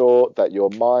ensure that your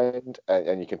mind,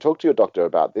 and you can talk to your doctor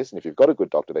about this, and if you've got a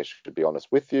good doctor, they should be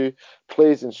honest with you.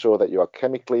 Please ensure that you are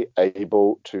chemically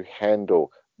able to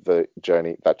handle the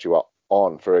journey that you are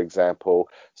on. For example,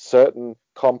 certain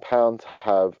compounds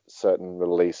have certain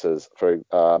releases. For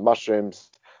mushrooms,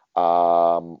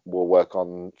 will work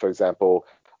on, for example,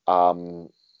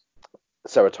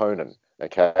 serotonin.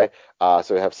 Okay,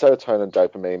 so we have serotonin,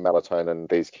 dopamine, melatonin,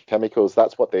 these chemicals.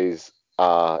 That's what these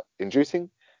are inducing.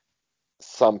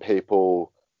 Some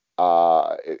people,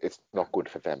 it's not good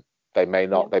for them. They may Yeah.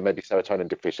 not. They may be serotonin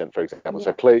deficient, for example. So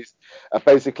Yeah. please,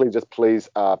 basically, just please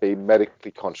be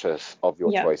medically conscious of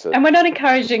your Yeah. choices. And we're not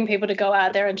encouraging people to go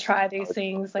out there and try these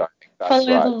things. No, Like, that's follow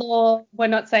the right. law. We're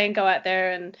not saying go out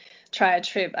there and try a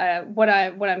trip. What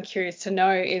I'm curious to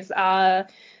know is, are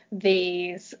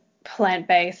these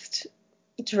plant-based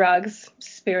drugs,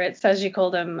 spirits, as you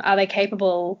call them, are they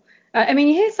capable? I mean,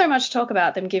 you hear so much talk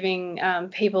about them giving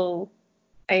people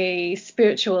a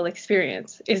spiritual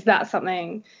experience. Is that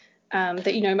something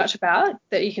that you know much about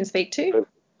that you can speak to?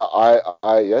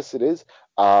 Yes, it is.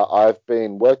 I've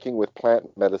been working with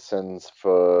plant medicines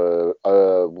for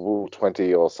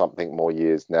 20 or something more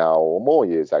years now, or more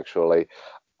years actually.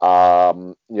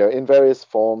 In various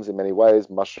forms, in many ways,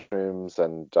 mushrooms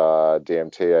and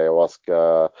DMT,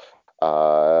 ayahuasca,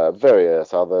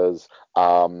 various others,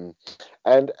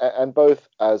 and both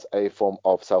as a form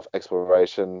of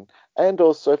self-exploration and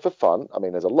also for fun. I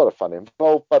mean, there's a lot of fun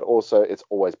involved, but also it's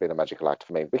always been a magical act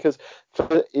for me because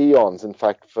for eons, in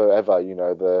fact, forever,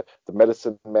 the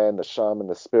medicine man, the shaman,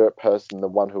 the spirit person, the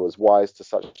one who was wise to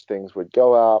such things would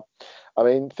go out. I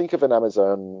mean, think of an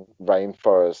Amazon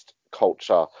rainforest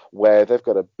culture where they've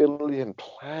got 1 billion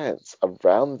plants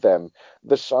around them.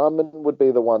 The shaman would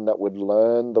be the one that would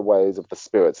learn the ways of the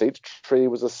spirits. Each tree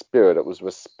was a spirit, it was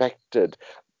respected.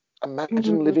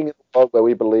 Imagine Mm, living in a world where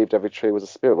we believed every tree was a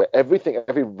spirit, where everything,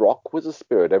 every rock was a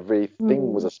spirit,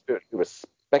 everything was mm, a spirit. We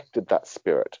respected that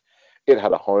spirit. It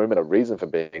had a home and a reason for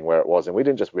being where it was, and we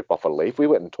didn't just rip off a leaf. We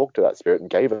went and talked to that spirit and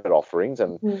gave it offerings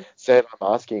and mm, said,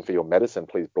 "I'm asking for your medicine.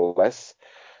 Please bless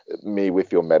me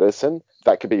with your medicine."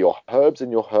 That could be your herbs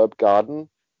in your herb garden,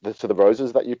 to the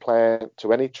roses that you plant,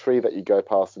 to any tree that you go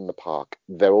past in the park.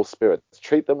 They're all spirits.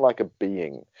 Treat them like a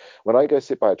being. When I go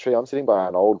sit by a tree, I'm sitting by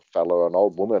an old fella or an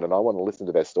old woman, and I want to listen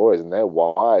to their stories, and they're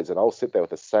wise, and I'll sit there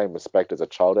with the same respect as a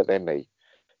child at their knee.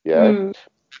 Yeah. mm.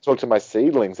 Talk to my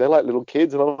seedlings. They're like little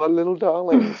kids, and I'm like little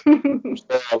darlings. I'm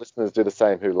sure our listeners do the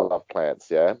same who love plants.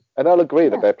 Yeah. And I'll agree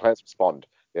that Yeah. their plants respond.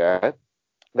 Yeah.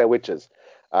 They're witches.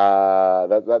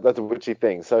 That's a witchy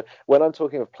thing. So when I'm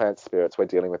talking of plant spirits, we're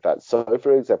dealing with that. So,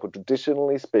 for example,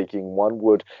 traditionally speaking, one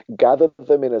would gather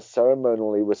them in a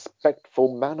ceremonially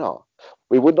respectful manner.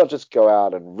 We would not just go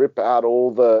out and rip out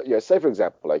all the, say, for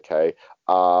example, okay,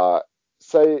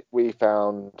 say we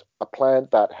found a plant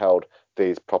that held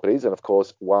these properties, and of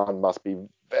course, one must be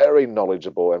very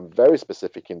knowledgeable and very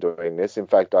specific in doing this. In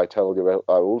fact, I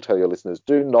will tell your listeners,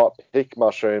 do not pick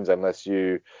mushrooms unless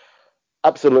you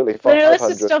absolutely No, let's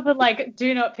just 500. stop at like,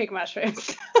 do not pick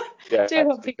mushrooms. Do Yes,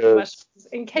 not pick the because mushrooms.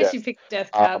 In case you yes, pick death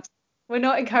um, cards, we're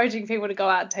not encouraging people to go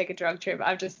out and take a drug trip.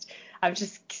 I'm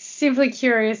just simply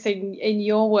curious in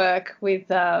your work with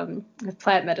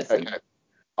plant medicine. okay.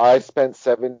 I spent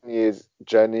 7 years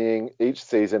journeying each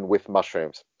season with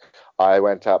mushrooms. I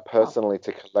went out Oh. personally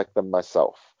to collect them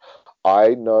myself.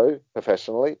 I know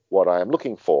professionally what I am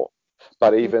looking for,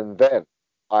 but Mhm. even then,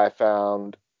 I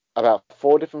found about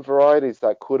 4 different varieties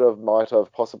that might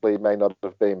have, possibly, may not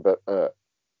have been, but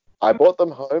I brought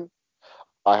them home.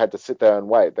 I had to sit there and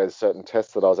wait. There's certain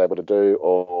tests that I was able to do,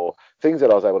 or things that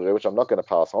I was able to do, which I'm not going to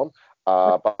pass on.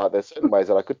 But there's certain ways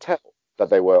that I could tell that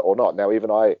they were or not. Now,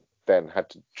 even I then had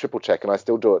to triple check, and I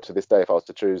still do it to this day. If I was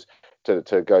to choose to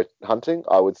go hunting,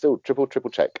 I would still triple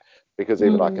check, because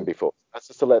even I can Mm, be fooled. That's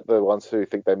just to let the ones who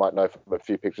think they might know from a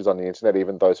few pictures on the internet,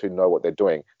 even those who know what they're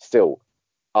doing, still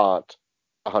aren't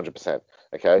 100%.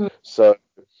 Okay, mm, so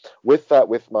with that,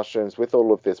 with mushrooms, with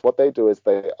all of this, what they do is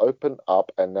they open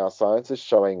up, and now science is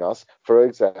showing us, for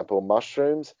example,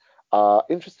 mushrooms.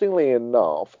 Interestingly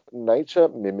enough, nature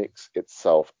mimics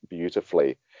itself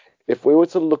beautifully. If we were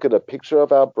to look at a picture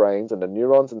of our brains and the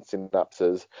neurons and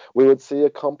synapses, we would see a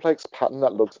complex pattern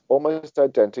that looks almost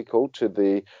identical to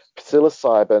the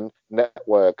psilocybin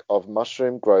network of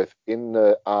mushroom growth in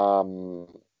the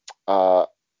uh,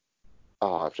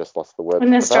 I've just lost the word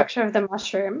and the for that, structure of the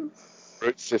mushroom.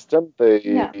 root system.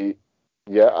 Yeah.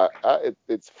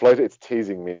 It's floated. It's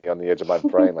teasing me on the edge of my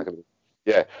brain, like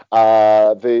yeah.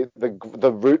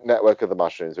 The root network of the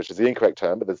mushrooms, which is the incorrect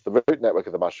term, but there's the root network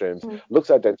of the mushrooms, Mm, looks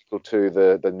identical to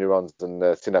the neurons and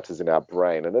the synapses in our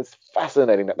brain, and it's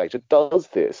fascinating that nature does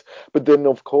this. But then,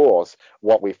 of course,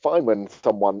 what we find when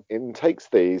someone intakes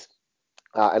these,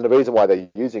 and the reason why they're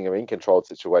using them in controlled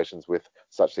situations with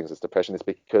such things as depression, is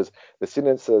because the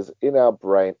synapses in our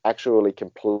brain actually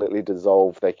completely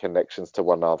dissolve their connections to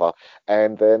one another,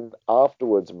 and then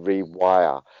afterwards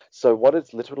rewire. So what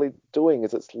it's literally doing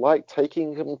is, it's like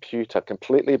taking a computer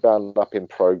completely bound up in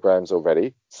programs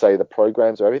already. Say the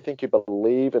programs are everything you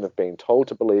believe and have been told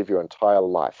to believe your entire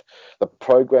life. The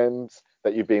programs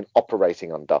that you've been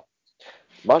operating under.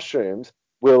 Mushrooms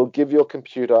will give your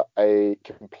computer a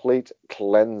complete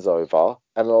cleanse over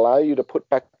and allow you to put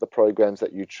back the programs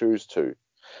that you choose to.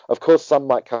 Of course, some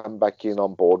might come back in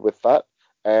on board with that,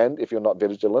 and if you're not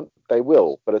vigilant, they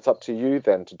will, but it's up to you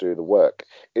then to do the work.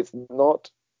 It's not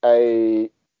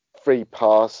a free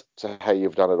pass to how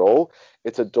you've done it all.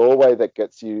 It's a doorway that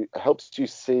helps you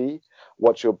see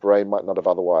what your brain might not have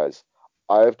otherwise.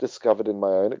 I've discovered in my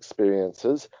own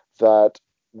experiences that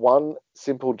one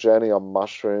simple journey on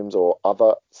mushrooms or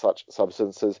other such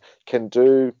substances can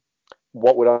do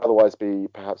what would otherwise be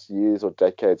perhaps years or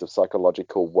decades of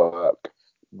psychological work,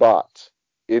 but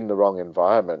in the wrong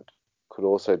environment could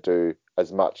also do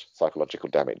as much psychological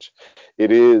damage.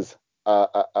 It is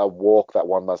a walk that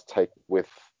one must take with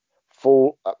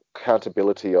full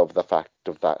accountability of the fact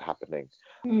of that happening.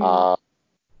 mm, Uh,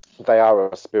 they are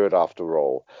a spirit after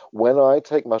all. When I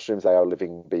take mushrooms, they are a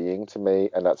living being to me,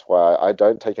 and that's why I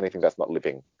don't take anything that's not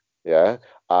living. Yeah.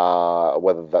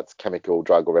 Whether that's chemical,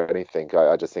 drug, or anything,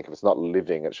 I just think if it's not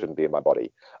living, it shouldn't be in my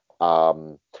body.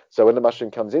 Um, So when the mushroom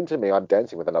comes into me, I'm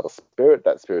dancing with another spirit.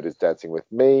 That spirit is dancing with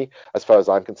me. As far as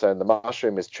I'm concerned, the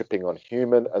mushroom is tripping on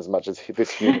human as much as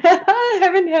this human. I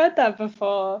haven't heard that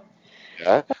before.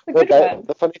 Yeah. That's a Well, good one.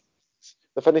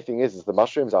 the funny thing is the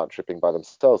mushrooms aren't tripping by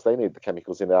themselves. They need the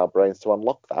chemicals in our brains to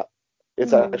unlock that.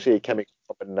 It's Mm. actually a chemical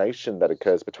combination that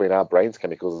occurs between our brain's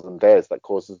chemicals and theirs that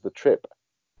causes the trip.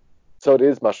 So it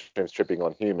is mushrooms tripping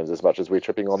on humans as much as we're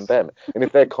tripping on them. And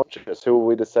if they're conscious, who are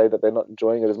we to say that they're not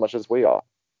enjoying it as much as we are?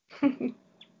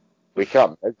 We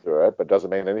can't measure it, but doesn't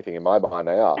mean anything in my mind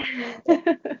they are.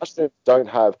 Mushrooms don't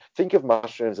have, think of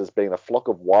mushrooms as being a flock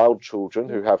of wild children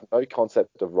who have no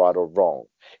concept of right or wrong.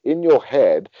 In your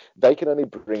head, they can only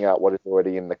bring out what is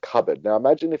already in the cupboard. Now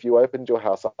imagine if you opened your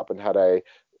house up and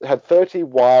had 30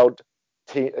 wild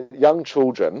young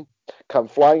children come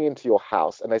flying into your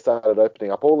house, and they started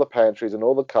opening up all the pantries and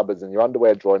all the cupboards and your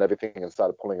underwear drawer and everything and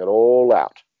started pulling it all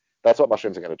out. That's what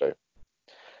mushrooms are going to do.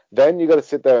 Then you got to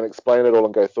sit there and explain it all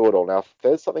and go through it all. Now, if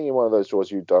there's something in one of those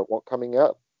drawers you don't want coming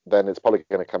out, then it's probably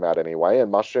going to come out anyway. And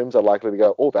mushrooms are likely to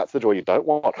go, oh, that's the drawer you don't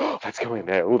want. Oh, let's go in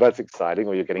there. Oh, that's exciting.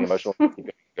 Or you're getting emotional.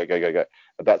 You go.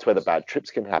 But that's where the bad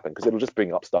trips can happen because it'll just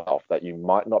bring up stuff that you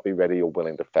might not be ready or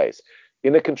willing to face.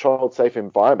 In a controlled, safe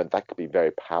environment, that could be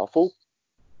very powerful.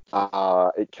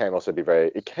 It can also be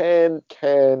it can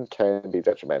be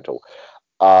detrimental.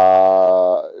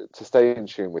 To stay in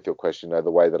tune with your question,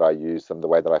 the way that I use them, the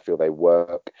way that I feel they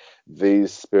work,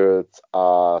 these spirits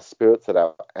are spirits that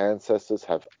our ancestors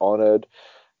have honored,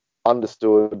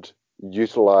 understood,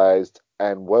 utilized,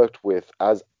 and worked with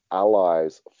as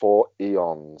allies for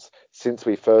eons since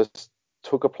we first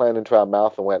took a plant into our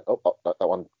mouth and went,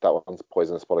 that one's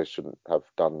poisonous, probably shouldn't have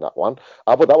done that one.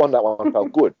 But that one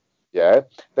felt good. Yeah,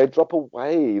 they drop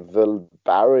away the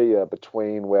barrier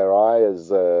between where I,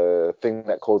 as a thing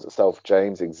that calls itself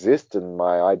James, exist and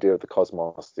my idea of the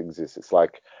cosmos exists. It's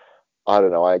like, I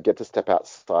don't know, I get to step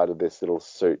outside of this little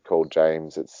suit called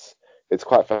James. It's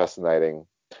quite fascinating.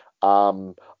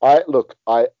 I look,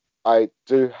 I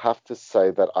do have to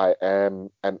say that I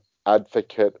am an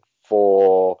advocate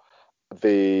for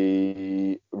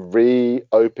the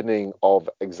reopening of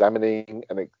examining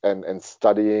and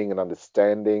studying and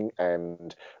understanding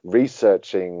and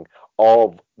researching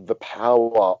of the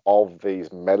power of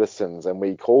these medicines. And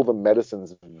we call them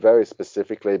medicines very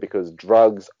specifically because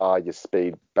drugs are your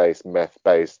speed-based,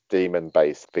 meth-based,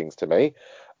 demon-based things to me.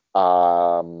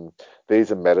 Um,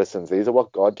 these are medicines. These are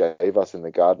what God gave us in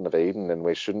the Garden of Eden, and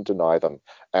we shouldn't deny them.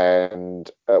 And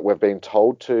we've been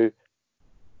told to,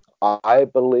 I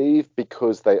believe,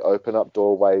 because they open up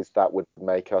doorways that would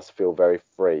make us feel very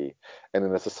free. And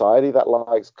in a society that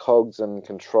likes cogs and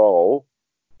control,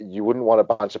 you wouldn't want a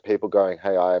bunch of people going,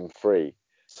 hey, I am free.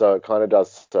 So it kind of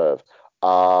does serve.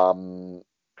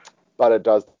 But it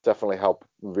does definitely help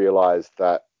realize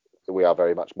that we are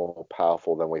very much more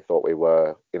powerful than we thought we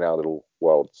were in our little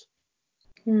worlds.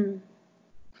 Hmm.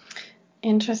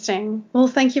 Interesting. Well,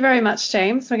 thank you very much,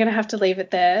 James. We're going to have to leave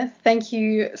it there. Thank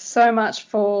you so much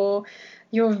for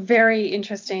your very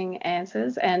interesting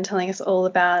answers and telling us all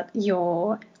about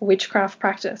your witchcraft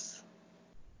practice.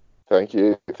 Thank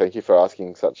you. Thank you for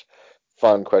asking such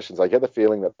fun questions. I get the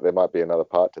feeling that there might be another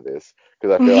part to this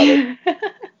because I feel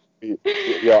like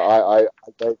I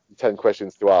gave you 10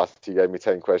 questions to ask. You gave me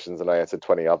 10 questions and I answered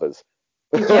 20 others.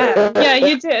 Yeah,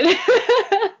 you did.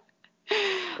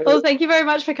 Well, thank you very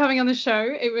much for coming on the show.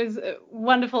 It was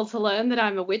wonderful to learn that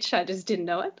I'm a witch. I just didn't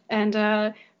know it. And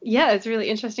yeah, it's really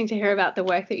interesting to hear about the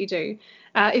work that you do.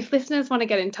 If listeners want to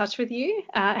get in touch with you,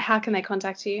 how can they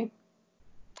contact you?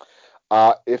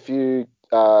 If you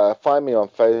find me on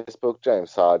Facebook,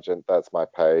 James Sergeant, that's my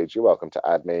page. You're welcome to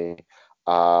add me.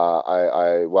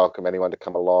 I welcome anyone to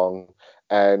come along.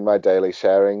 And my daily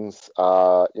sharings,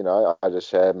 I just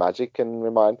share magic and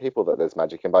remind people that there's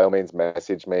magic. And by all means,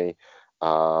 message me.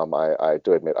 I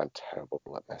do admit I'm terrible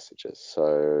at messages,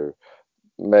 so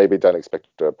maybe don't expect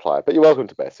to reply. But you're welcome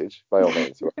to message, by all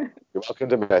means. You're welcome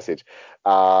to message.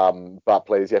 But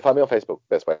please, find me on Facebook.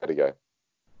 Best way to go.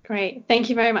 Great. Thank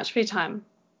you very much for your time.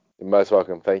 You're most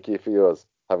welcome. Thank you for yours.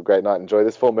 Have a great night. Enjoy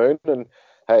this full moon. And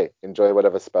hey, enjoy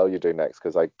whatever spell you do next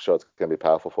because I'm sure it's going to be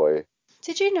powerful for you.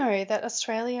 Did you know that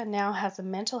Australia now has a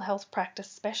mental health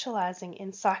practice specialising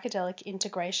in psychedelic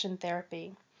integration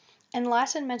therapy?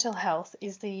 Enlighten Mental Health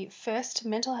is the first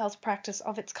mental health practice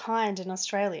of its kind in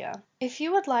Australia. If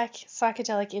you would like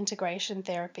psychedelic integration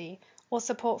therapy or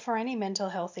support for any mental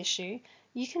health issue,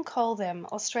 you can call them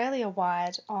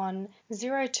Australia-wide on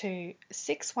 02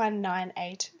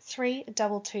 6198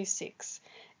 3226.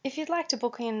 If you'd like to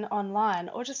book in online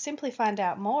or just simply find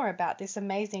out more about this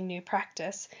amazing new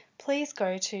practice, please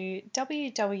go to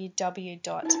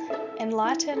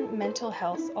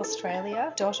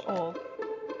www.enlightenmentalhealthaustralia.org.